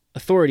of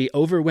authority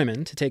over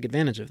women, to take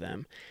advantage of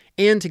them,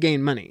 and to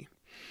gain money,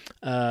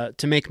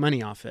 to make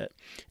money off it.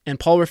 And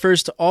Paul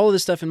refers to all of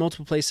this stuff in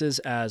multiple places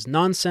as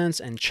nonsense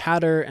and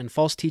chatter and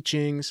false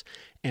teachings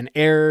and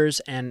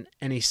errors, and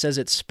he says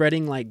it's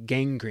spreading like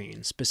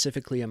gangrene,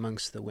 specifically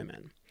amongst the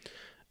women.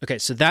 Okay,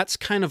 so that's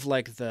kind of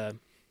like a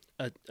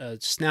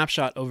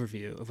snapshot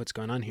overview of what's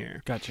going on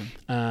here. Gotcha.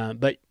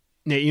 But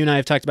Nate, you and I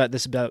have talked about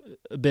this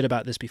a bit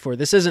about this before.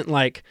 This isn't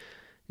like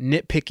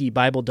nitpicky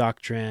Bible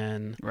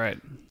doctrine. Right.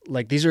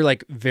 Like these are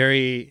like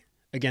very,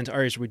 again, to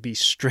ours would be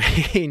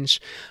strange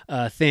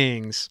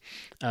things.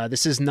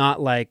 This is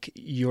not like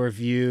your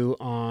view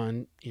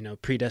on,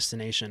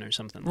 predestination or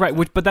something. Right.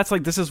 But that's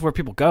like, this is where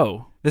people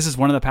go. This is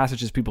one of the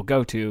passages people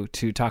go to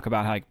talk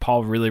about how like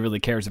Paul really, really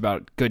cares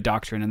about good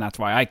doctrine. And that's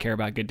why I care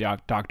about good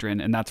doctrine.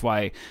 And that's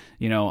why,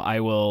 I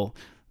will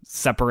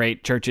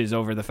separate churches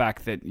over the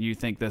fact that you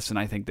think this and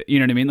I think that, you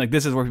know what I mean? Like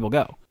this is where people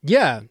go.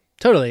 Yeah,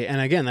 totally. And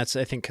again, that's,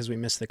 I think, because we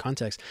missed the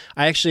context.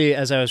 I actually,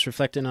 as I was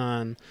reflecting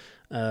on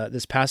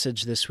this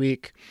passage this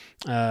week,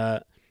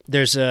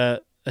 there's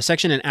a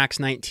section in Acts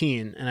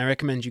 19, and I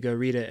recommend you go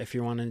read it if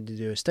you're wanting to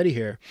do a study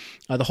here.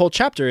 The whole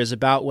chapter is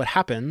about what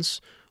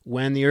happens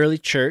when the early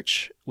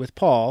church with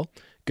Paul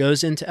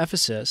goes into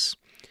Ephesus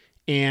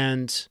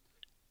and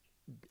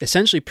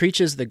essentially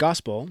preaches the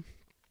gospel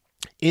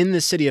in the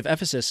city of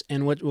Ephesus.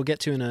 And what we'll get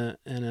to in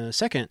a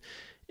second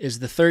is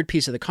the third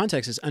piece of the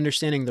context is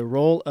understanding the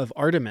role of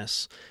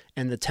Artemis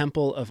and the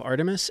temple of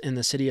Artemis in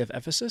the city of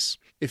Ephesus.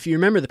 If you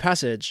remember the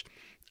passage,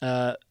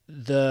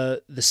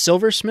 the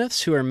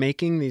silversmiths who are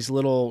making these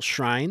little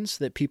shrines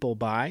that people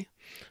buy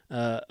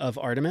of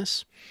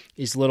Artemis,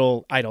 these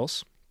little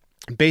idols,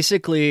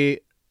 basically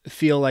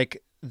feel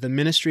like the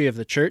ministry of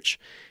the church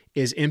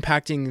is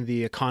impacting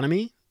the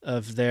economy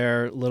of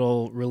their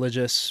little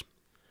religious,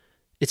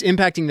 it's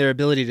impacting their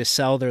ability to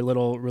sell their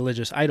little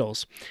religious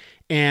idols.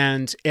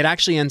 And it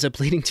actually ends up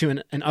leading to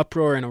an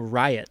uproar and a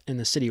riot in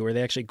the city where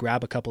they actually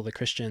grab a couple of the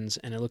Christians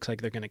and it looks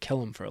like they're going to kill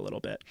them for a little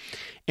bit.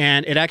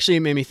 And it actually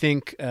made me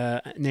think,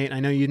 Nate,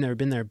 I know you've never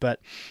been there, but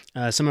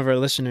some of our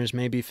listeners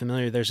may be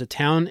familiar. There's a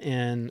town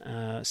in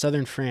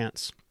southern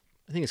France,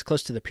 I think it's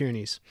close to the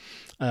Pyrenees,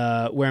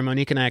 where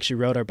Monique and I actually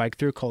rode our bike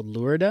through, called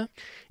Lourdes.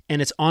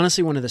 And it's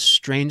honestly one of the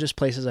strangest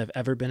places I've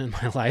ever been in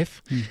my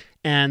life.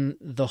 And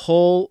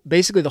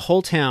basically the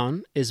whole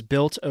town is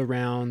built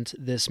around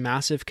this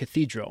massive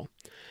cathedral.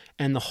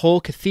 And the whole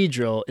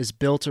cathedral is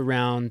built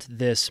around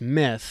this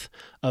myth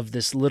of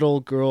this little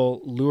girl,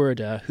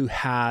 Lourdes, who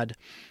had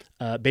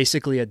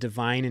basically a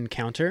divine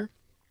encounter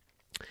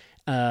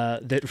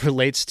that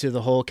relates to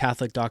the whole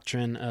Catholic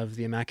doctrine of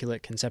the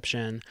Immaculate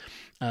Conception.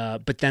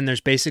 But then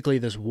there's basically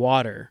this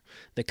water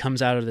that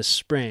comes out of this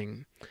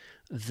spring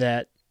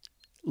that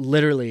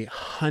literally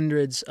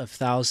hundreds of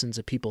thousands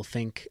of people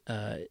think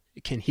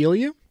can heal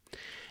you.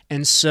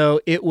 And so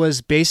it was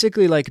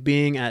basically like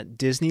being at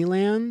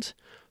Disneyland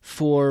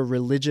for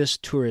religious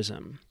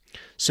tourism.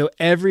 So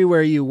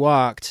everywhere you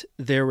walked,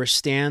 there were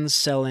stands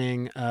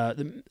selling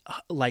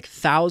like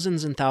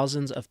thousands and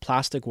thousands of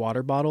plastic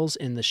water bottles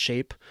in the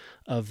shape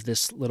of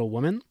this little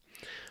woman.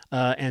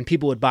 And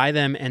people would buy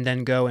them and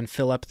then go and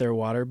fill up their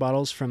water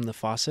bottles from the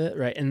faucet,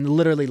 right? And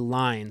literally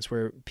lines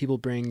where people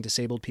bring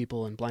disabled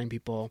people and blind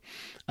people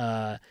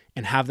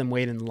and have them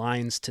wait in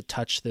lines to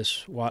touch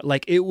this water.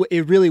 Like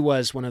it really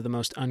was one of the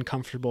most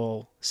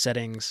uncomfortable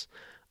settings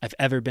I've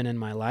ever been in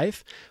my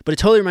life. But it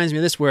totally reminds me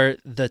of this, where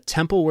the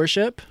temple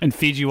worship. And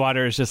Fiji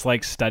Water is just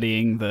like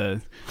studying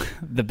the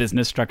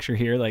business structure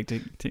here. Like,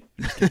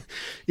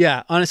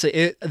 Yeah,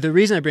 honestly, the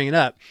reason I bring it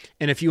up,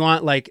 and if you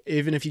want, like,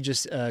 even if you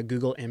just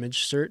Google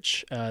image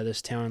search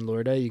this town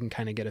Lourdes, you can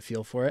kind of get a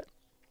feel for it.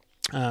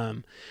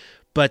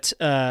 But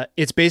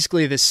it's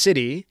basically this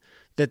city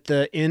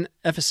in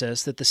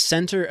Ephesus, that the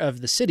center of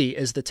the city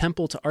is the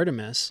temple to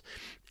Artemis.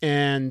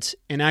 And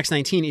in Acts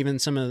 19, even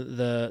some of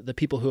the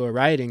people who are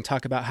rioting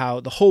talk about how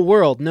the whole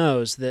world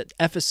knows that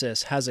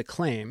Ephesus has a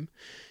claim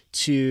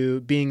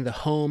to being the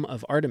home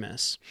of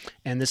Artemis.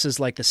 And this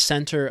is like the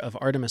center of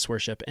Artemis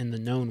worship in the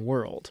known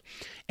world.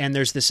 And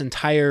there's this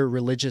entire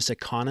religious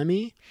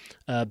economy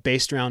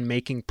based around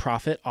making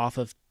profit off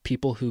of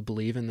people who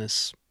believe in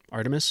this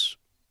Artemis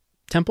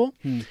temple.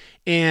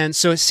 And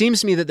so it seems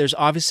to me that there's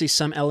obviously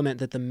some element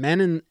that the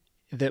men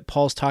that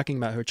Paul's talking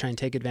about, who are trying to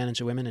take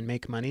advantage of women and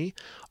make money,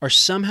 are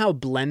somehow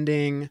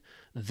blending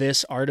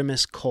this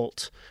Artemis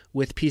cult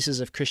with pieces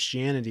of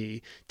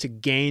Christianity to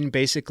gain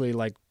basically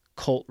like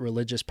cult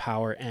religious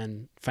power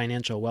and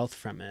financial wealth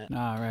from it.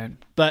 Right.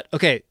 But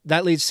okay,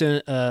 that leads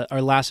to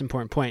our last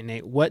important point,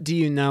 Nate. What do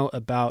you know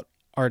about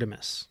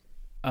Artemis?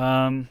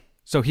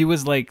 So he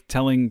was like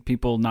telling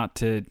people not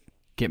to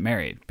get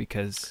married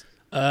because...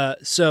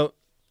 So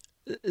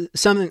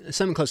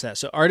something close to that.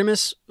 So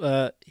Artemis,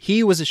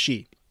 he was a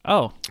she.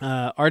 Oh.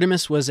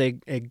 Artemis was a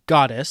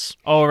goddess.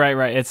 Oh,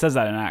 right. It says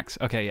that in Acts.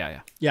 Okay,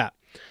 yeah. Yeah.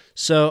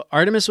 So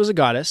Artemis was a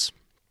goddess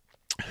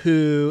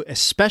who,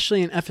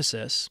 especially in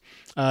Ephesus,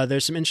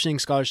 there's some interesting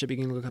scholarship you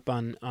can look up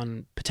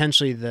on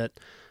potentially that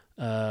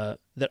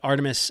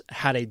Artemis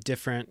had a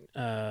different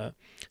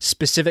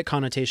specific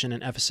connotation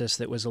in Ephesus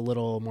that was a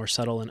little more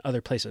subtle in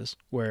other places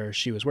where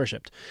she was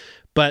worshipped.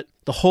 But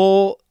the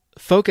whole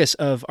focus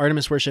of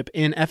Artemis worship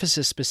in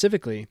Ephesus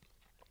specifically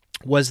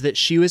was that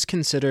she was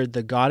considered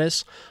the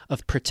goddess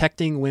of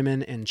protecting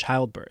women in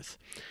childbirth.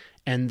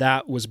 And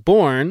that was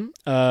born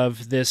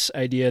of this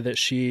idea that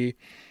she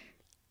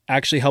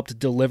actually helped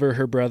deliver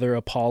her brother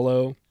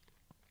Apollo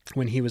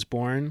when he was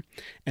born.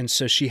 And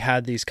so she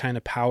had these kind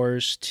of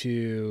powers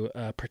to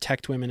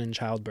protect women in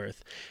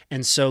childbirth.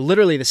 And so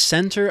literally the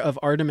center of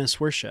Artemis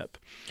worship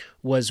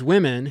was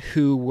women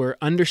who were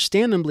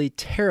understandably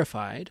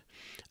terrified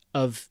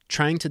of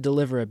trying to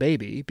deliver a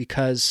baby,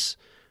 because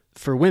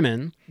for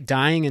women,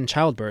 dying in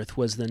childbirth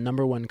was the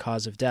number one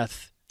cause of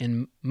death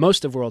in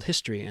most of world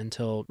history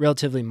until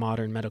relatively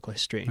modern medical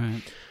history.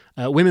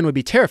 Right. Women would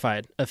be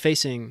terrified of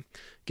facing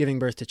giving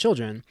birth to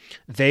children.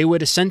 They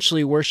would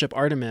essentially worship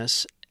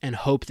Artemis and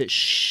hope that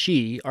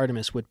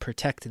Artemis, would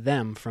protect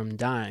them from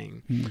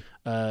dying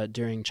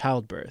during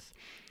childbirth.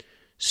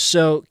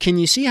 So can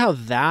you see how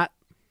that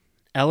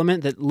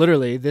element, that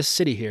literally this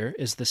city here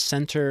is the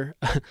center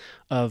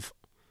of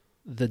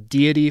the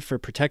deity for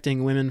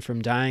protecting women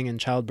from dying in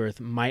childbirth,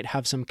 might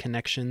have some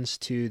connections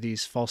to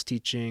these false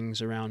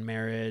teachings around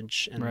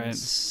marriage and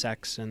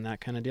sex and that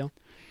kind of deal?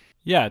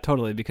 Yeah,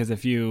 totally. Because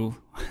if you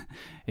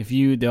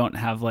don't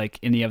have like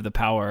any of the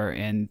power,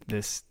 and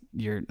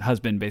your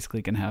husband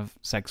basically can have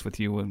sex with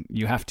you when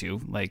you have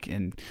to, like,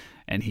 and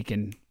he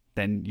can,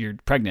 then you're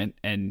pregnant,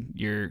 and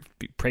you're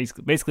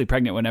basically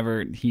pregnant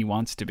whenever he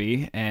wants to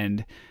be,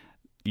 and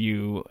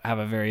you have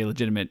a very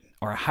legitimate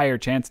or a higher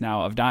chance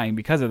now of dying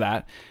because of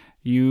that.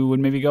 You would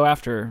maybe go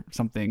after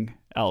something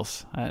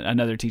else,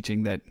 another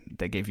teaching that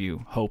gave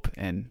you hope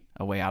and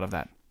a way out of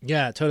that.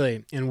 Yeah,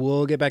 totally. And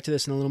we'll get back to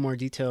this in a little more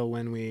detail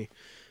when we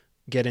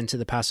get into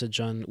the passage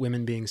on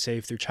women being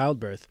saved through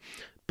childbirth.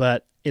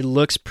 But it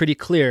looks pretty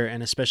clear,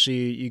 and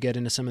especially you get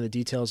into some of the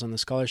details on the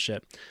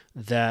scholarship,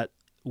 that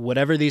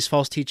whatever these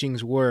false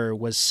teachings were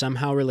was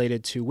somehow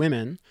related to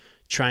women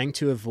trying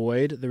to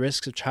avoid the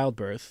risks of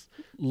childbirth,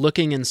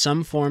 looking in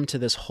some form to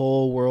this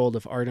whole world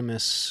of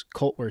Artemis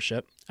cult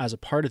worship as a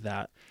part of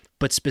that,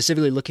 but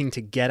specifically looking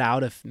to get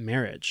out of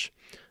marriage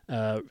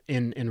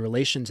in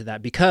relation to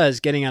that, because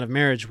getting out of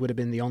marriage would have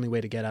been the only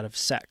way to get out of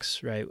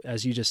sex, right?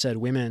 As you just said,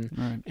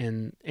 women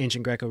in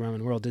ancient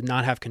Greco-Roman world did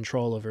not have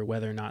control over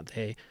whether or not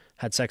they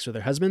had sex with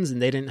their husbands,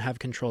 and they didn't have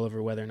control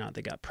over whether or not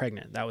they got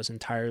pregnant. That was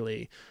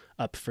entirely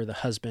up for the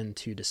husband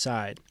to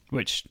decide.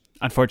 Which,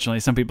 unfortunately,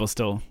 some people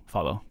still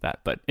follow that.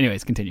 But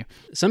anyways, continue.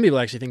 Some people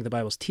actually think the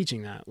Bible's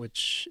teaching that,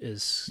 which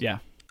is Yeah.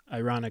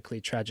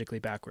 ironically, tragically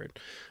backward.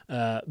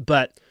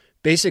 But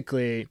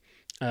basically,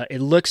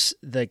 it looks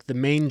like the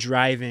main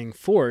driving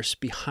force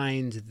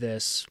behind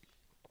this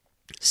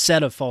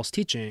set of false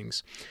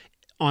teachings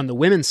on the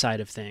women's side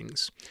of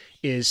things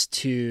is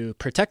to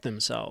protect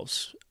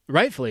themselves,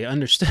 rightfully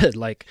understood.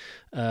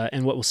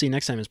 And what we'll see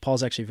next time is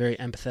Paul's actually very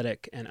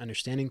empathetic and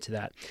understanding to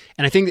that.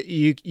 And I think that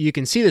you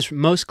can see this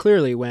most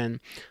clearly when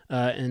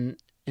in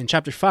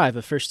chapter 5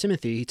 of 1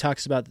 Timothy, he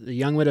talks about the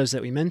young widows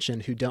that we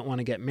mentioned who don't want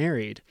to get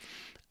married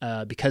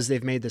because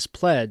they've made this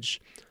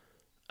pledge.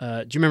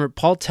 Do you remember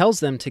Paul tells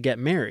them to get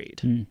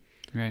married?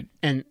 Right.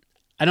 And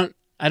I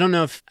don't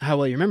know how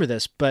well you remember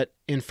this, but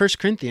in 1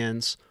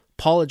 Corinthians,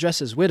 Paul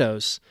addresses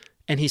widows,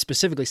 and he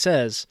specifically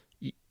says,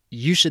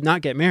 you should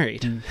not get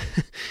married.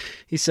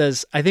 He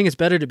says, I think it's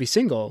better to be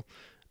single.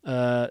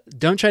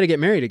 Don't try to get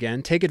married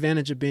again. Take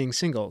advantage of being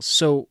single.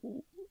 So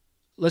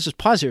let's just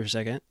pause here for a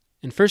second.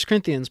 In 1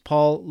 Corinthians,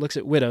 Paul looks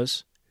at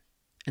widows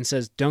and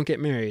says, don't get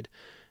married.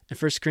 In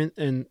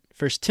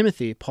 1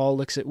 Timothy, Paul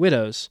looks at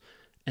widows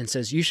and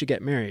says, you should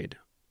get married.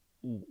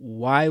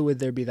 Why would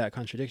there be that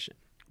contradiction?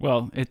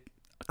 Well, it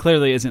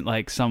clearly isn't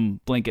like some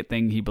blanket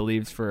thing he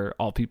believes for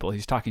all people.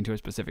 He's talking to a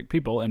specific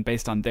people, and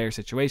based on their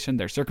situation,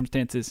 their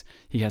circumstances,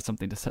 he has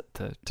something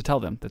to tell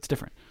them that's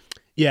different.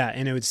 Yeah,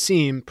 and it would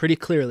seem pretty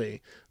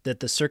clearly that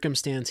the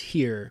circumstance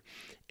here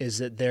is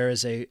that there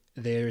is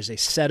a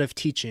set of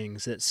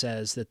teachings that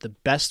says that the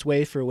best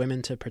way for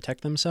women to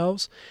protect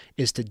themselves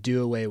is to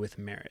do away with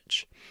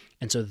marriage.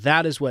 And so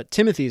that is what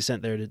Timothy is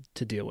sent there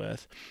to deal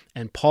with.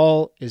 And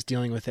Paul is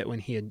dealing with it when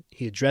he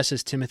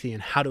addresses Timothy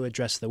and how to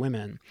address the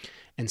women,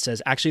 and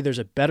says, actually, there's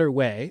a better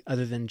way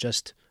other than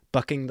just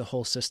bucking the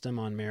whole system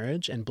on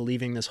marriage and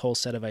believing this whole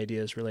set of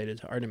ideas related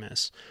to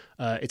Artemis.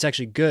 It's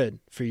actually good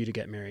for you to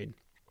get married.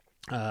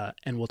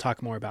 And we'll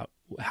talk more about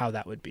how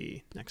that would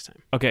be next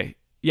time. Okay.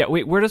 Yeah.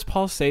 Wait, where does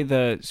Paul say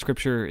the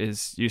scripture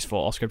is useful?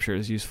 All scripture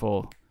is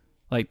useful.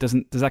 Like, does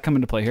that come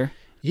into play here?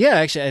 Yeah,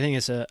 actually, I think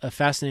it's a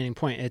fascinating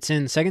point. It's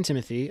in 2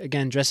 Timothy,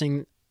 again,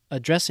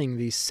 addressing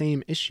these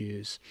same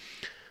issues.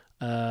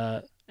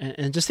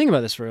 And just think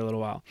about this for a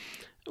little while.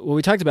 What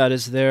we talked about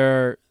is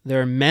there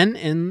are men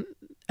in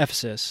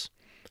Ephesus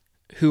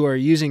who are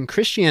using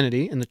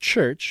Christianity in the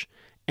church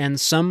and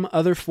some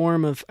other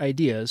form of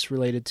ideas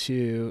related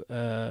to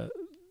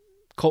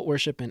cult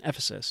worship in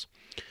Ephesus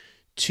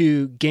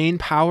to gain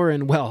power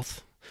and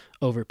wealth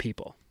over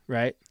people.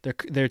 Right?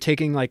 They're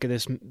taking like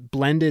this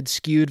blended,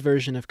 skewed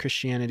version of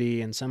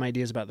Christianity and some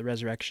ideas about the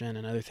resurrection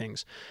and other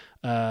things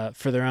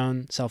for their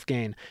own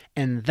self-gain.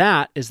 And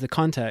that is the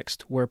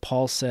context where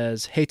Paul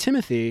says, hey,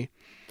 Timothy,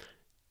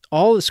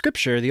 all the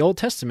scripture, the Old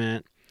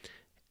Testament,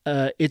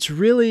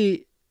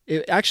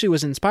 it actually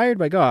was inspired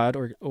by God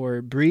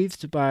or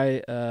breathed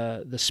by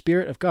the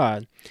Spirit of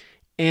God.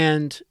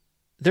 And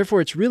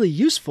therefore, it's really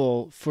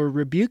useful for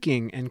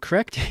rebuking and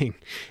correcting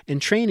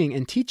and training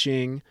and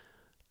teaching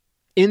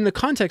in the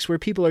context where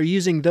people are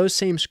using those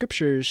same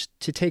scriptures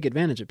to take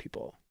advantage of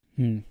people.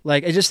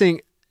 Like, I just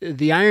think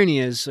the irony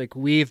is, like,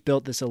 we've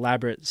built this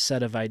elaborate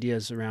set of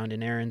ideas around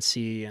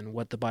inerrancy and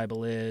what the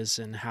Bible is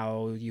and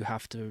how you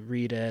have to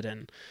read it.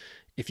 And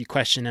if you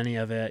question any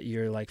of it,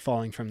 you're like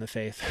falling from the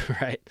faith,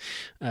 right?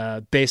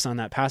 Based on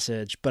that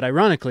passage. But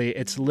ironically,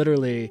 it's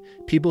literally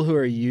people who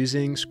are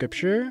using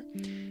scripture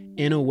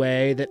in a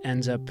way that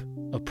ends up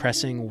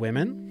oppressing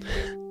women,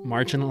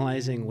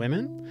 marginalizing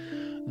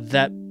women,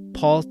 that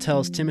Paul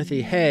tells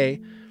Timothy,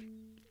 hey,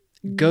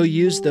 go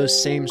use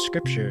those same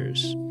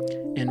scriptures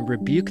and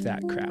rebuke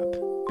that crap.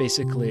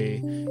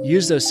 Basically,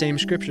 use those same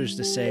scriptures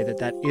to say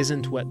that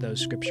isn't what those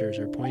scriptures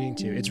are pointing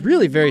to. It's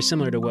really very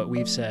similar to what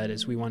we've said,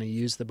 is we want to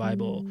use the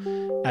Bible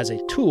as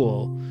a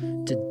tool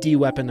to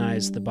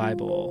de-weaponize the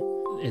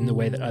Bible in the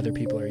way that other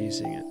people are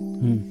using it.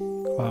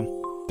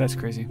 Wow, that's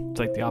crazy. It's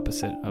like the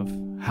opposite of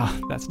how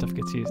that stuff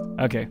gets used.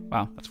 Okay,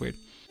 wow, that's weird.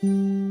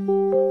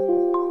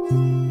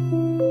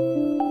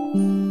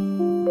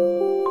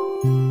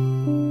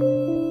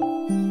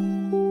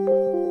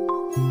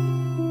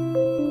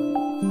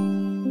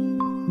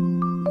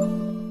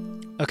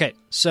 Okay,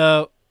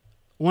 so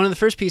one of the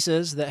first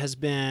pieces that has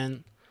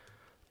been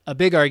a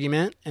big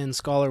argument in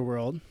scholar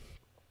world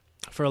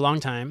for a long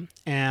time,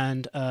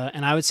 and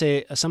I would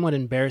say a somewhat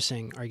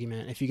embarrassing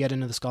argument if you get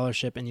into the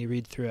scholarship and you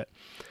read through it,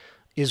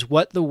 is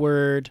what the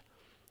word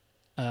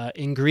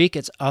in Greek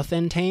it's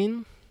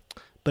authentane,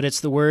 but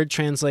it's the word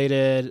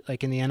translated,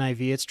 like in the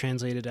NIV, it's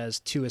translated as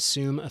to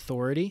assume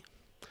authority,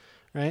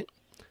 right?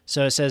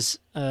 So it says...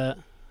 Or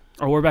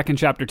we're back in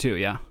chapter 2,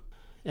 yeah.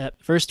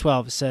 Verse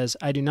 12 says,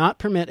 I do not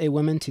permit a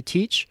woman to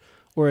teach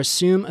or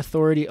assume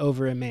authority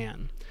over a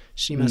man.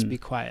 She must be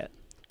quiet.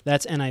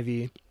 That's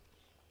NIV.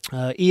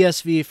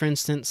 ESV, for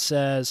instance,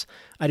 says,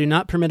 I do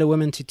not permit a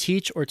woman to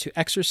teach or to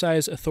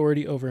exercise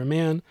authority over a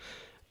man.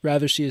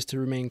 Rather, she is to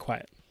remain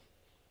quiet.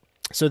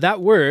 So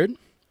that word,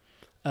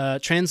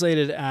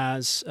 translated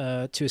as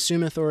to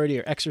assume authority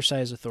or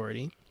exercise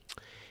authority,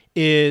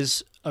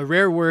 is a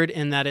rare word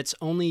in that it's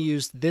only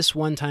used this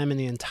one time in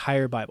the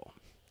entire Bible.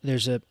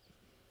 There's a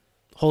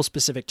whole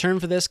specific term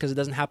for this because it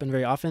doesn't happen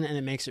very often, and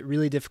it makes it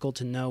really difficult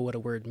to know what a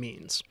word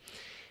means.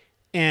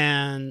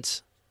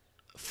 And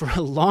for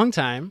a long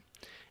time,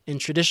 in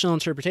traditional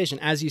interpretation,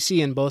 as you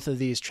see in both of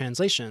these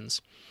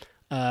translations,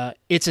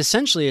 it's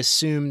essentially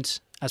assumed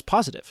as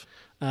positive.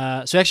 So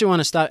I actually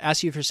want to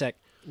ask you for a sec.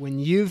 When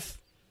you've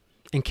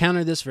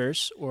encountered this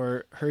verse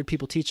or heard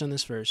people teach on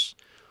this verse,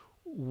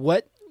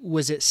 what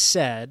was it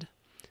said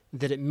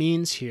that it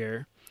means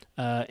here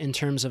in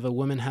terms of a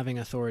woman having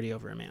authority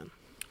over a man?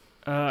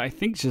 I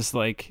think just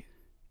like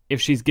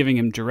if she's giving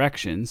him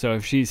direction, so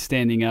if she's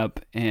standing up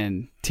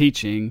and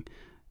teaching,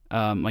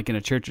 like in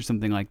a church or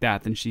something like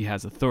that, then she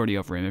has authority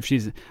over him. If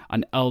she's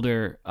an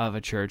elder of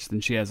a church,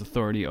 then she has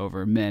authority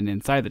over men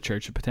inside the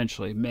church, or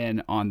potentially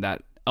men on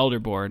that elder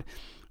board.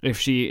 If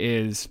she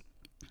is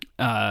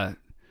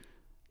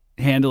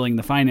handling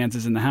the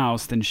finances in the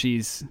house, then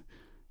she's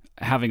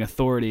having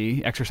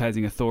authority,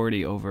 exercising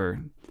authority over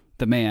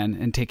the man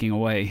and taking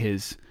away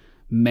his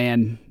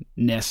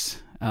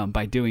manness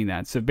by doing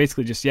that. So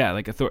basically just,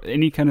 like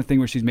any kind of thing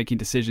where she's making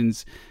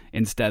decisions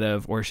instead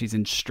of, or she's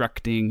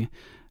instructing,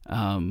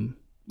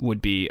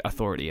 would be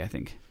authority, I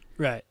think.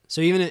 Right.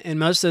 So even in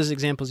most of those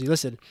examples you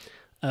listed,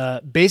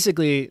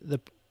 basically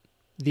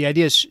the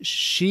idea is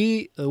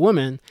the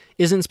woman,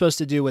 isn't supposed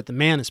to do what the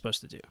man is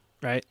supposed to do,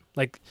 right?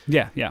 Like,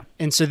 yeah.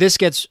 And so this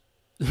gets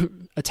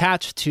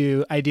attached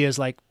to ideas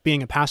like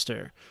being a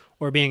pastor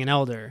or being an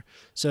elder.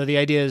 So the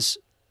idea is,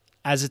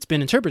 as it's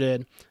been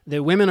interpreted,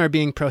 that women are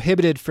being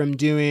prohibited from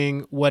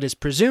doing what is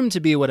presumed to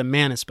be what a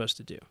man is supposed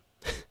to do,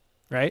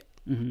 right?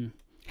 Mm-hmm.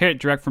 Here,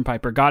 direct from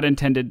Piper, God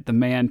intended the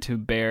man to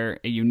bear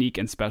a unique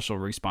and special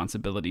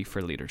responsibility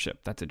for leadership.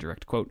 That's a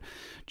direct quote.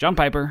 John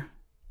Piper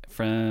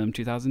from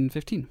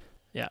 2015.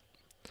 Yeah.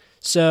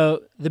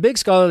 So the big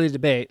scholarly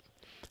debate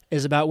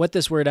is about what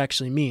this word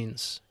actually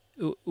means.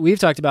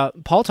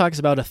 Paul talks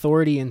about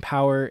authority and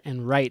power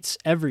and rights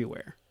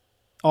everywhere,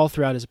 all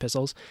throughout his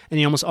epistles, and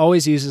he almost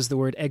always uses the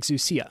word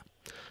exousia,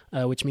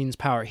 which means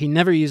power. He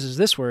never uses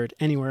this word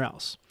anywhere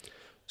else.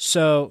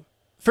 So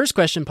first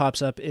question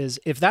pops up is,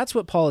 if that's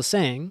what Paul is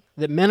saying,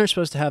 that men are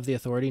supposed to have the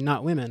authority,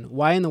 not women,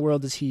 why in the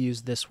world does he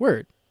use this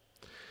word?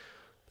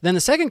 Then the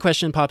second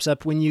question pops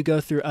up when you go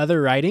through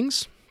other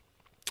writings,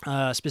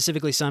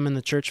 specifically some in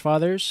the Church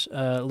Fathers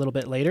a little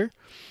bit later,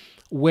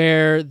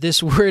 where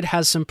this word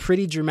has some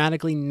pretty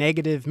dramatically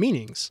negative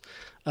meanings.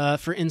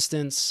 For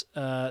instance,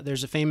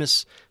 there's a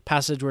famous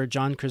passage where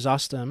John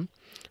Chrysostom,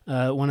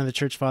 one of the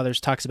Church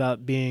Fathers, talks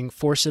about being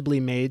forcibly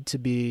made to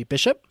be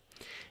bishop,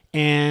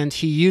 and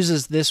he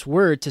uses this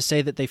word to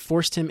say that they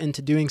forced him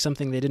into doing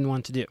something they didn't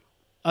want to do.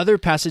 Other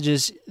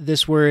passages,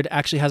 this word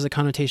actually has a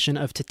connotation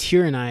of to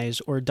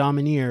tyrannize or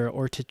domineer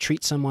or to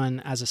treat someone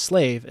as a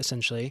slave,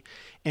 essentially.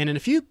 And in a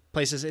few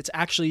places, it's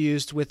actually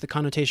used with the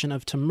connotation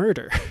of to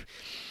murder.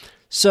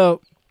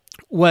 So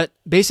what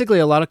basically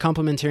a lot of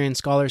complementarian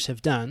scholars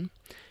have done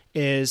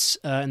is,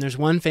 and there's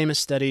one famous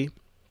study,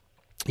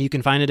 you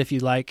can find it if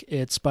you like,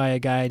 it's by a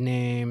guy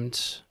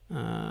named,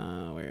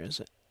 where is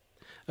it?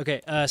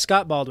 Okay,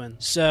 Scott Baldwin.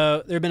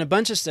 So there have been a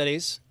bunch of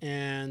studies,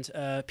 and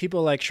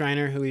people like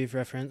Schreiner, who we've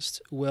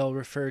referenced, will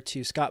refer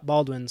to Scott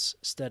Baldwin's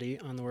study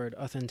on the word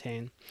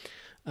authentane,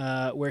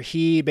 where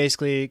he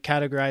basically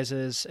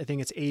categorizes, I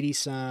think it's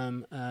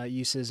 80-some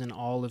uses in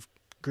all of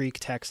Greek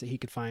texts that he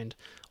could find,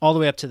 all the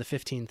way up to the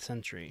 15th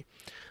century,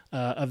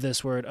 of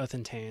this word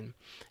authentane,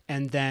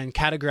 and then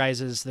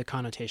categorizes the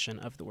connotation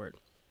of the word.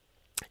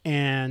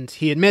 And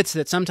he admits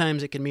that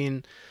sometimes it can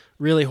mean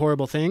really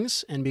horrible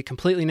things and be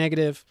completely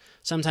negative.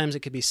 Sometimes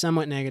it could be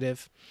somewhat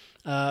negative.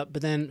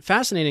 But then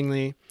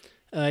fascinatingly,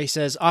 he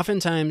says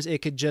oftentimes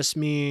it could just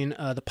mean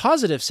the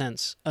positive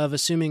sense of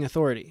assuming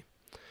authority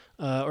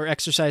or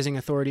exercising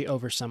authority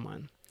over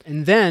someone.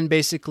 And then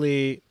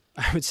basically,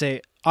 I would say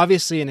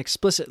obviously and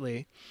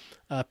explicitly,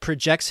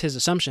 projects his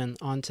assumption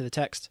onto the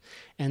text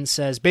and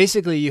says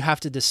basically you have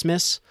to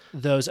dismiss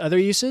those other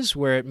uses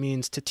where it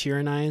means to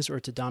tyrannize or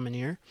to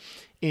domineer.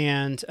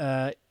 And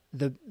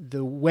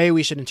the way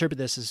we should interpret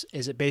this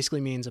is it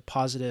basically means a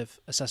positive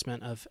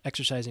assessment of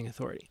exercising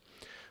authority.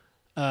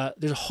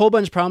 There's a whole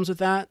bunch of problems with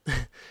that, a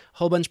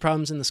whole bunch of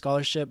problems in the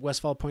scholarship.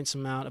 Westphal points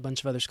them out. A bunch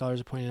of other scholars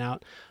have pointed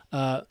out.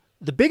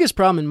 The biggest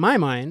problem in my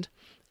mind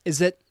is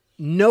that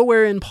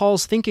nowhere in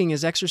Paul's thinking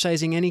is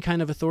exercising any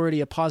kind of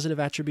authority a positive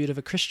attribute of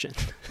a Christian.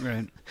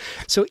 Right.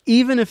 So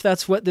even if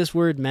that's what this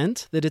word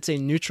meant, that it's a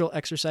neutral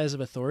exercise of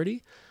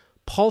authority,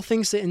 Paul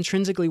thinks that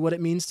intrinsically what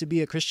it means to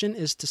be a Christian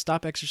is to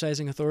stop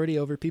exercising authority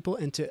over people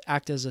and to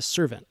act as a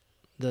servant,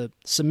 the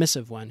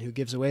submissive one who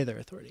gives away their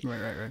authority.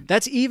 Right.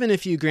 That's even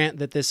if you grant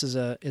that this is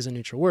a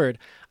neutral word.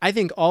 I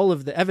think all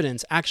of the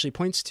evidence actually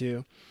points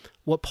to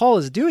what Paul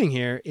is doing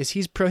here is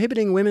he's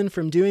prohibiting women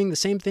from doing the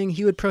same thing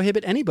he would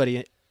prohibit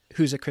anybody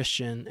who's a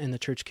Christian in the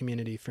church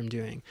community from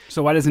doing.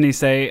 So why doesn't he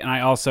say, and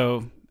it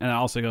also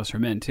goes for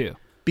men too?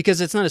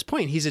 Because it's not his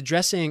point. He's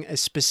addressing a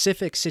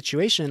specific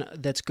situation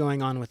that's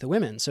going on with the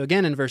women. So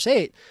again, in verse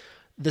 8,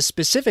 the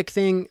specific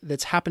thing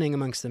that's happening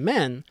amongst the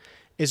men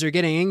is they're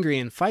getting angry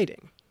and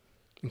fighting.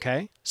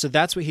 Okay? So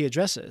that's what he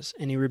addresses.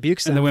 And he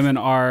rebukes them. And the women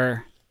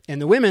are...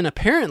 And the women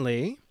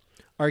apparently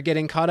are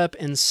getting caught up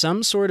in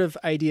some sort of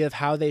idea of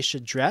how they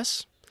should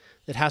dress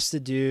that has to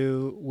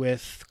do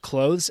with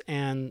clothes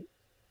and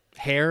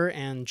hair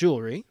and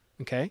jewelry.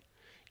 Okay?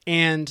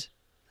 And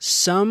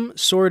some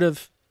sort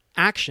of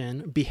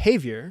action,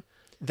 behavior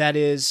that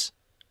is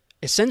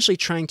essentially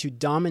trying to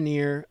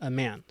domineer a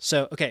man.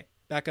 So, okay,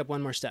 back up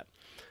one more step.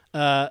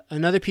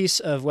 Another piece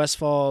of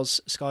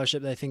Westfall's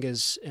scholarship that I think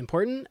is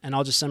important, and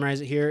I'll just summarize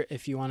it here.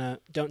 If you want to,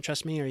 don't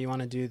trust me or you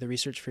want to do the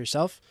research for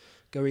yourself,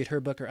 go read her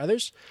book or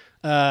others.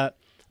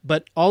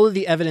 But all of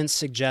the evidence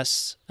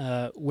suggests,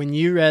 when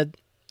you read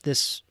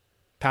this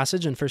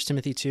passage in 1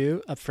 Timothy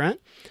 2 up front,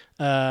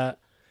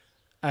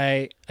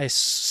 I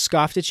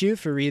scoffed at you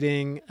for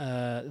reading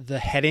the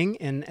heading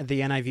in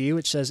the NIV,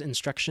 which says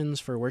instructions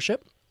for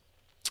worship.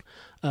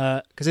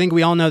 Because I think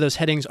we all know those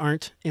headings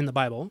aren't in the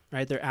Bible,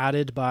 right? They're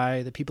added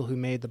by the people who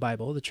made the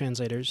Bible, the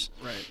translators,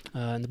 Right.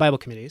 And the Bible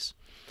committees.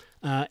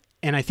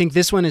 And I think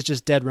this one is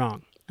just dead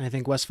wrong. And I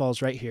think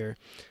Westfall's right here.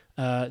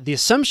 The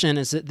assumption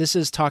is that this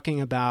is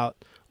talking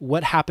about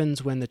what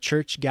happens when the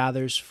church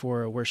gathers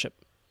for a worship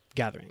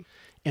gathering.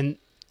 And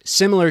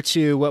similar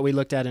to what we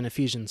looked at in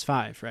Ephesians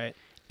 5, right?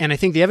 And I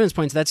think the evidence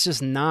points that's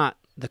just not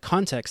the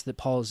context that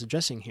Paul is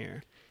addressing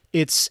here.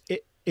 It's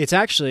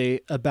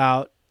actually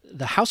about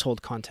the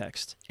household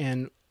context.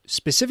 And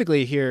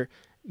specifically here,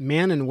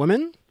 man and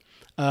woman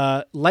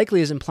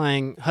likely is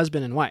implying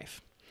husband and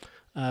wife.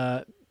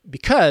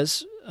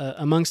 Because,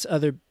 amongst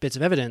other bits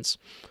of evidence,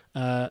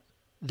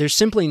 there's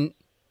simply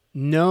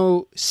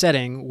no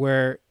setting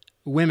where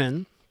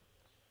women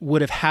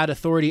would have had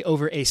authority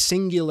over a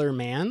singular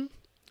man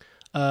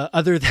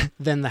other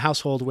than the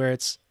household where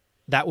it's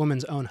that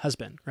woman's own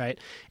husband, right?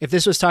 If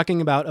this was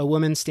talking about a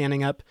woman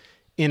standing up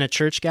in a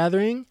church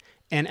gathering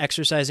and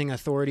exercising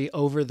authority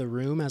over the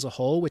room as a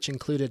whole, which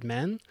included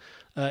men,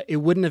 it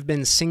wouldn't have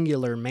been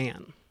singular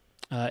man.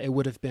 It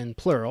would have been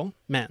plural,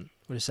 men.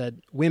 It would have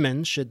said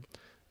women should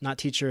not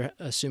teach or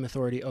assume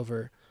authority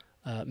over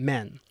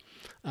men.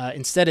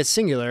 Instead, it's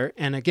singular.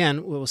 And again,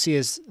 what we'll see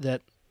is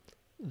that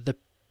the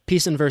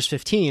piece in verse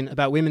 15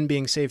 about women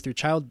being saved through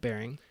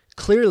childbearing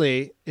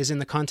clearly is in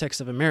the context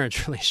of a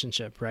marriage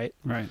relationship, right?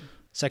 Right.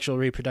 Sexual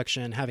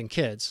reproduction, having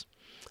kids.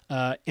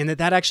 And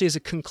that actually is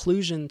a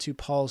conclusion to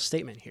Paul's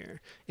statement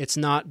here. It's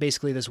not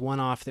basically this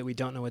one-off that we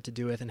don't know what to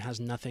do with and has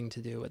nothing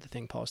to do with the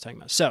thing Paul's talking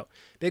about. So,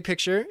 big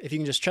picture, if you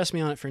can just trust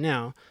me on it for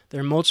now,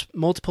 there are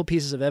multiple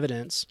pieces of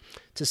evidence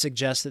to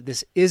suggest that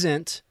this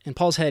isn't, in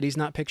Paul's head, he's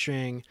not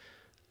picturing,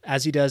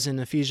 as he does in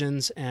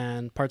Ephesians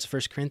and parts of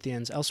 1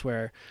 Corinthians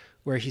elsewhere,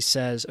 where he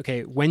says,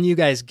 okay, when you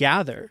guys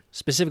gather,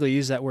 specifically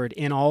use that word,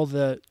 in all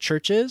the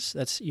churches,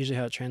 that's usually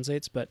how it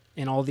translates, but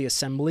in all the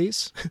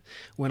assemblies,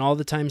 when all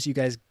the times you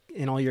guys,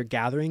 in all your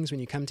gatherings, when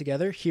you come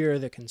together, here are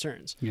the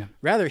concerns. Yeah.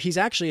 Rather, he's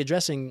actually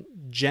addressing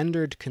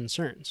gendered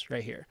concerns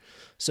right here.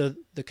 So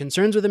the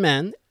concerns with the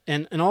men,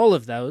 and all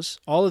of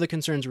the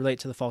concerns relate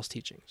to the false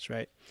teachings,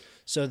 right?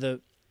 So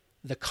the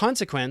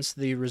consequence,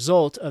 the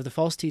result of the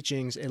false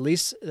teachings, at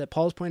least that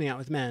Paul's pointing out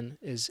with men,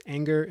 is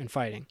anger and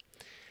fighting.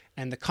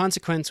 And the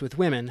consequence with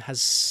women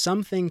has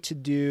something to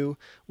do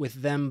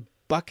with them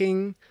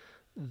bucking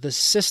the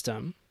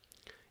system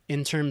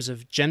in terms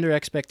of gender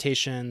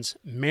expectations,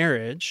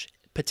 marriage,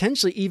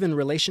 potentially even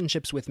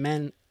relationships with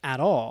men at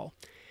all,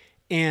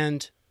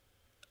 and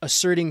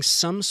asserting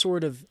some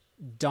sort of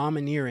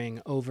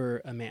domineering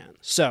over a man.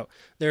 So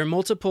there are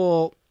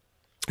multiple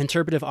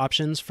interpretive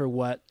options for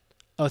what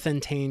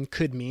authentane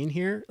could mean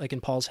here, like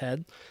in Paul's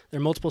head. There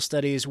are multiple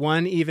studies.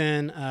 One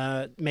even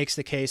makes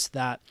the case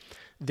that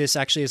this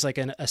actually is like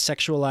a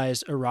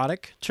sexualized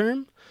erotic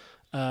term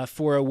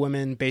for a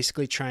woman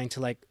basically trying to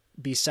like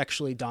be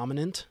sexually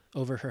dominant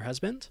over her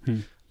husband.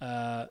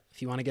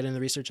 If you want to get into the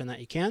research on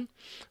that, you can.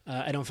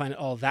 I don't find it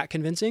all that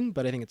convincing,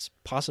 but I think it's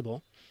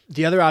possible.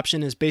 The other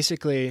option is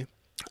basically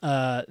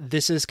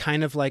this is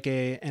kind of like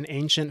an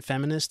ancient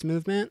feminist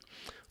movement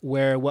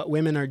where what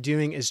women are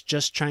doing is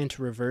just trying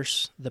to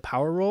reverse the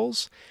power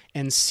roles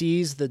and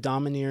seize the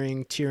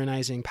domineering,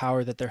 tyrannizing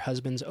power that their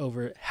husbands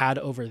had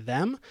over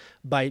them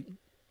by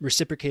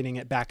reciprocating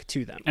it back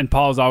to them. And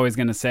Paul's always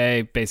going to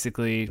say,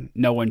 basically,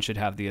 no one should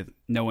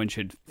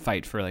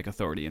fight for like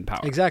authority and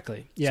power.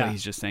 Exactly. Yeah. So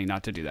he's just saying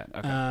not to do that.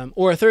 Okay.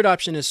 Or a third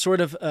option is sort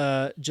of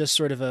a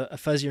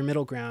fuzzier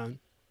middle ground.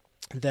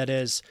 That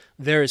is,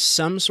 there is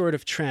some sort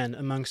of trend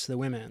amongst the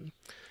women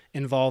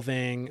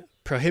involving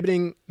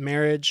prohibiting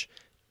marriage,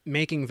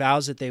 making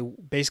vows that they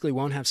basically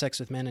won't have sex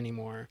with men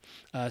anymore,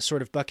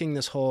 sort of bucking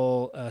this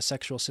whole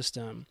sexual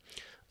system.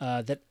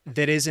 That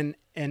is an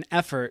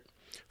effort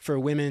for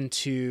women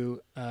to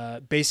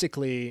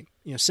basically,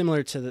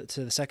 similar to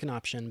the second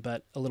option,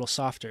 but a little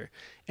softer,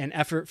 an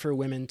effort for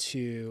women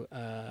to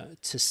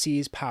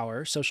seize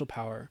power, social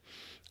power,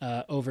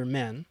 over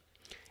men,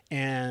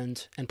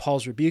 and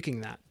Paul's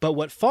rebuking that. But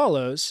what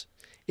follows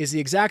is the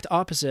exact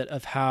opposite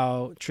of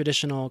how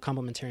traditional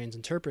complementarians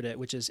interpret it,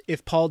 which is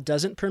if Paul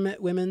doesn't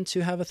permit women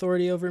to have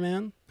authority over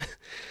man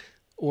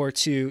or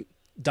to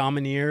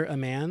domineer a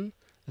man,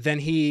 then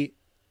he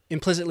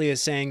implicitly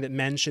is saying that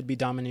men should be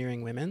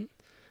domineering women.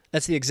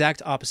 That's the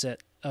exact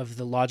opposite of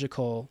the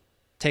logical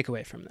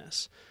takeaway from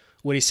this.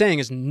 What he's saying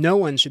is no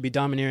one should be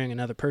domineering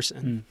another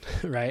person,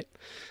 right?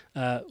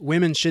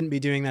 Women shouldn't be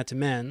doing that to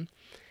men.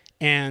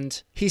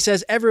 And he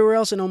says everywhere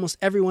else in almost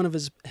every one of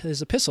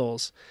his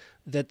epistles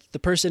that the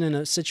person in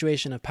a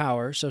situation of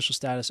power, social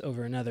status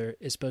over another,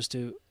 is supposed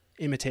to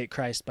imitate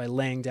Christ by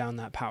laying down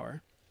that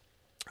power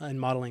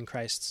and modeling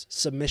Christ's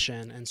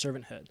submission and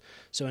servanthood.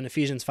 So in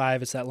Ephesians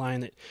 5, it's that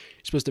line that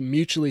you're supposed to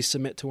mutually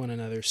submit to one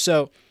another.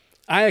 So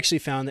I actually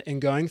found that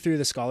in going through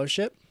the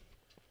scholarship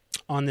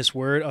on this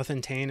word,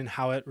 authentane, and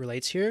how it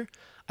relates here,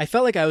 I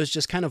felt like I was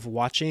just kind of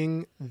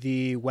watching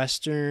the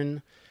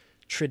Western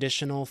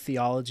traditional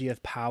theology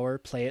of power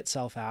play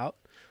itself out,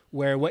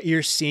 where what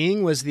you're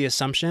seeing was the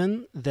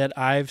assumption that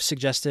I've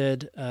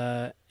suggested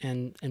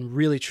and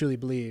really truly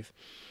believe.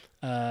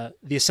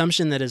 The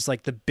assumption that is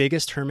like the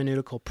biggest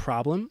hermeneutical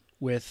problem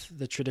with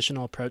the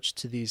traditional approach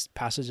to these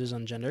passages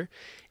on gender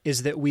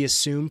is that we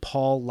assume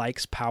Paul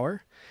likes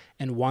power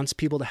and wants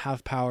people to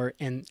have power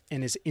and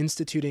is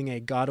instituting a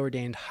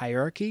God-ordained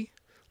hierarchy.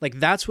 Like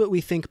that's what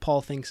we think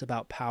Paul thinks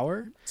about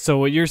power. So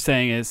what you're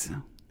saying is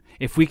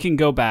if we can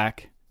go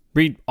back,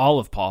 read all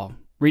of Paul,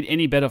 read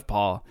any bit of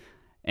Paul,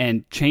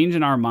 and change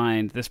in our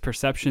mind this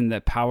perception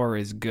that power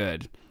is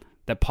good,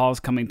 that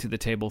Paul's coming to the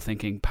table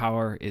thinking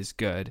power is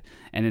good,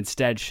 and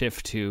instead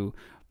shift to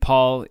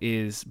Paul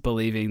is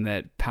believing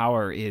that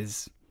power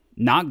is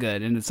not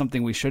good and it's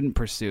something we shouldn't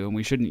pursue and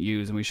we shouldn't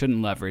use and we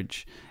shouldn't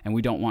leverage and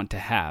we don't want to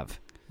have.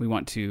 We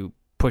want to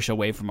push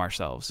away from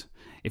ourselves.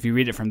 If you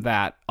read it from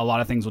that, a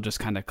lot of things will just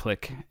kind of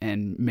click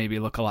and maybe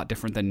look a lot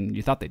different than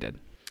you thought they did.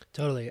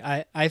 Totally.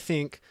 I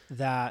think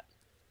that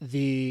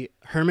the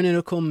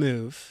hermeneutical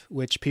move,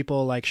 which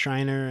people like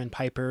Schreiner and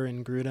Piper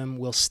and Grudem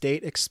will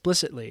state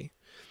explicitly,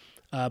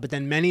 but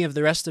then many of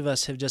the rest of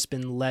us have just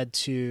been led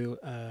to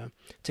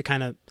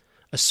kind of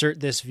assert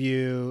this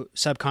view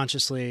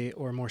subconsciously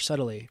or more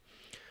subtly,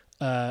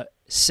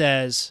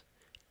 says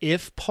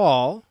if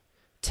Paul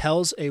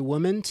tells a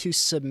woman to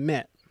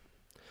submit,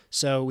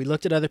 so we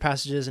looked at other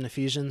passages in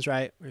Ephesians,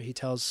 right, where he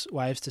tells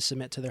wives to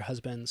submit to their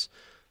husbands.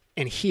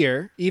 And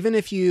here, even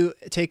if you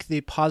take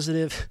the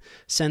positive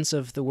sense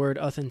of the word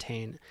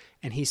authentane,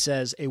 and he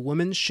says a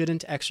woman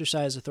shouldn't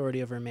exercise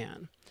authority over a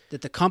man,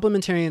 that the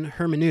complementarian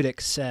hermeneutic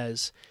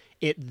says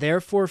it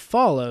therefore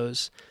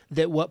follows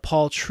that what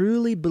Paul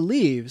truly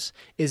believes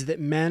is that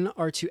men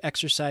are to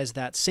exercise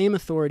that same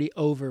authority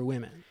over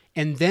women.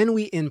 And then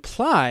we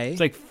imply... It's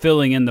like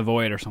filling in the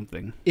void or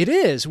something. It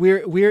is.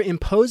 We're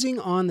imposing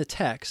on the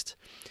text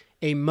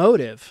a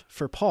motive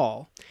for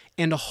Paul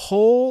and a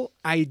whole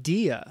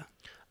idea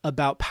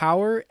about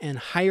power and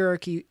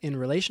hierarchy in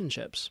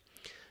relationships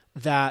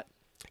that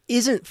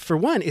isn't, for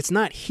one, it's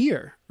not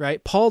here,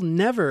 right? Paul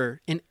never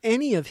in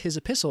any of his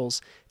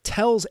epistles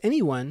tells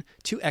anyone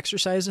to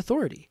exercise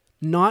authority.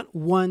 Not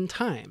one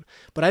time.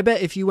 But I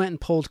bet if you went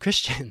and polled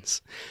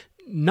Christians,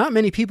 not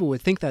many people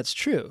would think that's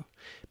true,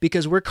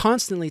 because we're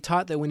constantly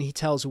taught that when he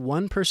tells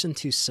one person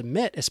to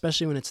submit,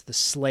 especially when it's the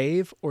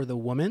slave or the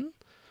woman,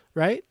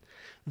 right,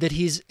 that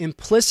he's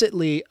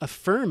implicitly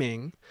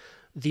affirming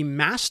the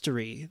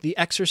mastery, the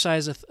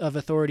exercise of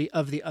authority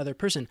of the other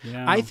person.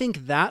 Yeah. I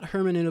think that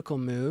hermeneutical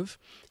move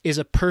is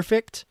a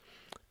perfect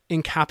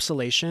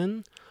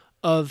encapsulation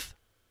of,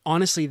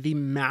 honestly, the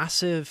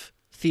massive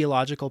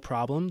theological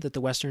problem that the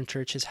Western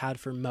Church has had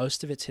for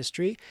most of its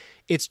history.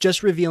 It's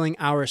just revealing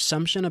our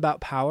assumption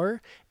about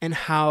power and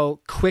how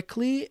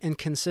quickly and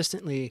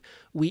consistently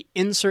we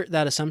insert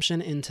that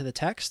assumption into the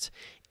text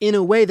in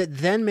a way that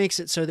then makes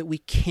it so that we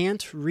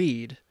can't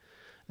read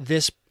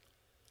this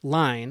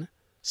line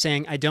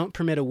saying, I don't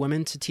permit a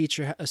woman to teach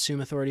or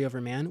assume authority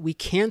over man. We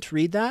can't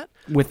read that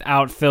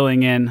without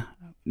filling in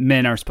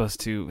men are supposed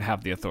to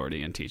have the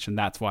authority and teach, and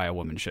that's why a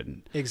woman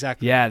shouldn't.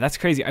 Exactly. Yeah, that's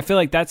crazy. I feel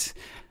like that's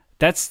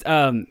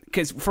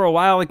because for a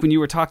while, like when you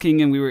were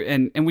talking and we were,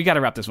 and we got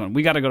to wrap this one.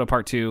 We got to go to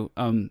part 2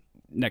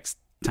 next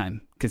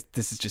time because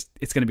this is just,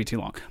 it's going to be too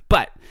long.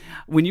 But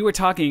when you were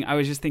talking, I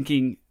was just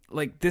thinking,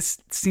 like,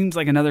 this seems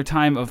like another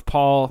time of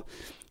Paul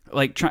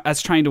like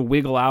us trying to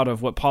wiggle out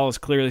of what Paul is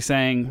clearly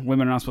saying,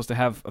 women are not supposed to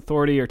have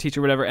authority or teach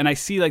or whatever. And I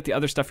see like the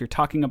other stuff you're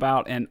talking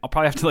about, and I'll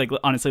probably have to like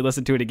honestly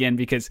listen to it again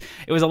because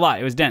it was a lot.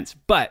 It was dense.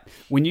 But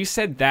when you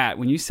said that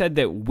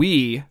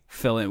we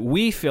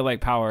feel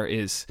like power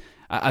is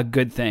a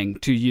good thing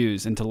to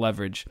use and to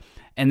leverage,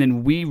 and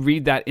then we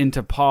read that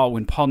into Paul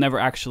when Paul never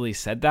actually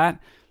said that,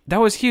 that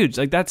was huge.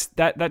 Like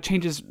that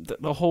changes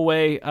the whole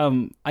way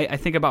I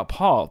think about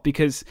Paul,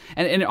 because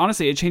and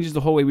honestly it changes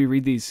the whole way we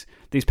read these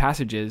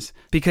passages,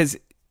 because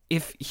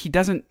if he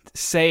doesn't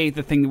say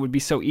the thing that would be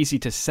so easy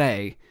to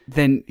say,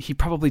 then he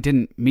probably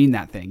didn't mean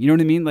that thing. You know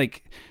what I mean?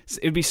 Like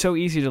it would be so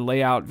easy to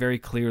lay out very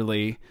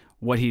clearly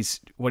what he's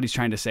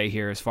trying to say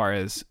here, as far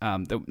as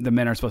the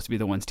men are supposed to be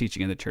the ones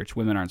teaching in the church.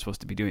 Women aren't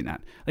supposed to be doing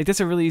that. Like that's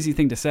a really easy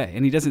thing to say,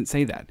 and he doesn't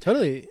say that.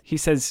 Totally. He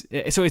says,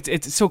 so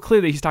it's so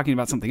clear that he's talking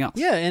about something else.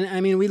 Yeah, and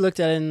I mean, we looked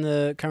at it in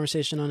the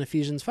conversation on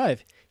Ephesians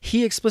 5.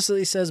 He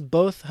explicitly says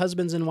both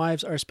husbands and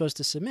wives are supposed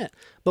to submit.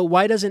 But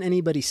why doesn't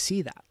anybody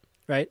see that,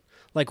 right?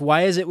 Like,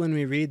 why is it when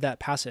we read that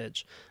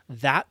passage,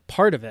 that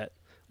part of it,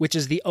 which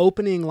is the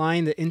opening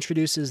line that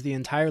introduces the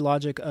entire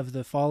logic of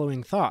the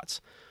following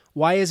thoughts,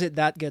 why is it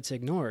that gets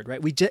ignored,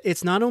 right?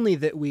 It's not only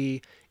that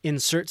we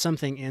insert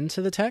something into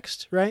the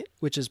text, right,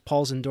 which is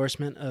Paul's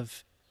endorsement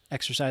of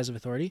exercise of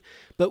authority,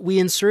 but we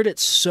insert it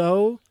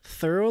so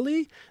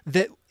thoroughly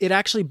that it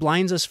actually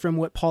blinds us from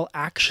what Paul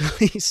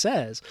actually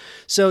says.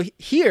 So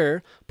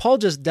here, Paul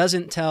just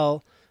doesn't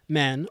tell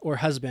men or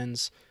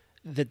husbands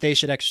that they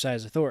should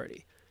exercise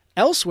authority.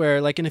 Elsewhere,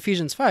 like in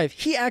Ephesians 5,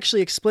 he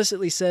actually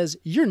explicitly says,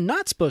 you're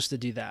not supposed to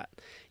do that.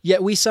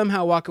 Yet we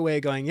somehow walk away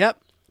going, yep,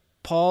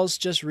 Paul's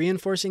just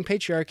reinforcing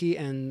patriarchy,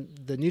 and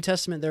the New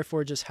Testament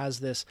therefore just has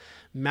this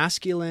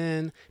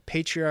masculine,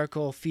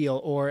 patriarchal feel,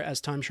 or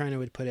as Tom Schreiner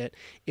would put it,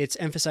 it's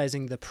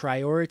emphasizing the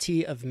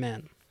priority of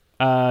men.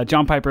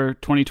 John Piper,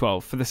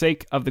 2012. For the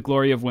sake of the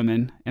glory of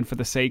women and for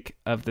the sake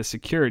of the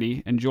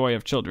security and joy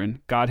of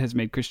children, God has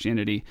made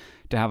Christianity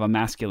to have a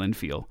masculine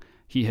feel.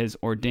 He has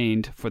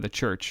ordained for the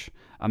church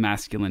a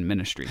masculine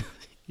ministry.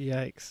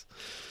 Yikes.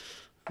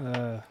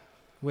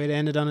 Way to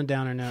end it on a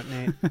downer note,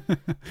 Nate.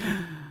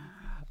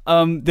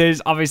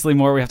 There's obviously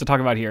more we have to talk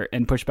about here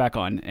and push back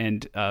on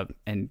and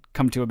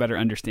come to a better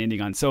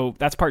understanding on. So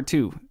that's part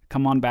 2.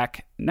 Come on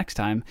back next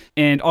time.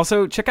 And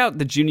also check out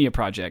the Junia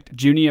Project,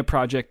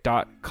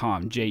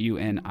 juniaproject.com,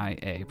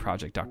 Junia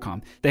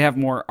project.com. They have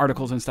more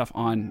articles and stuff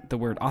on the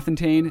word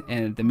authentane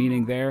and the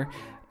meaning there.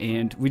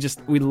 And we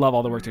love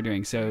all the work they're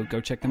doing, so go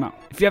check them out.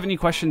 If you have any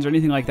questions or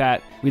anything like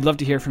that, we'd love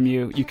to hear from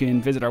you. You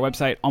can visit our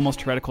website,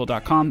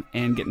 almostheretical.com,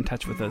 and get in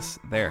touch with us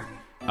there.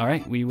 All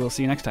right, we will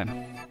see you next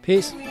time.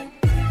 Peace.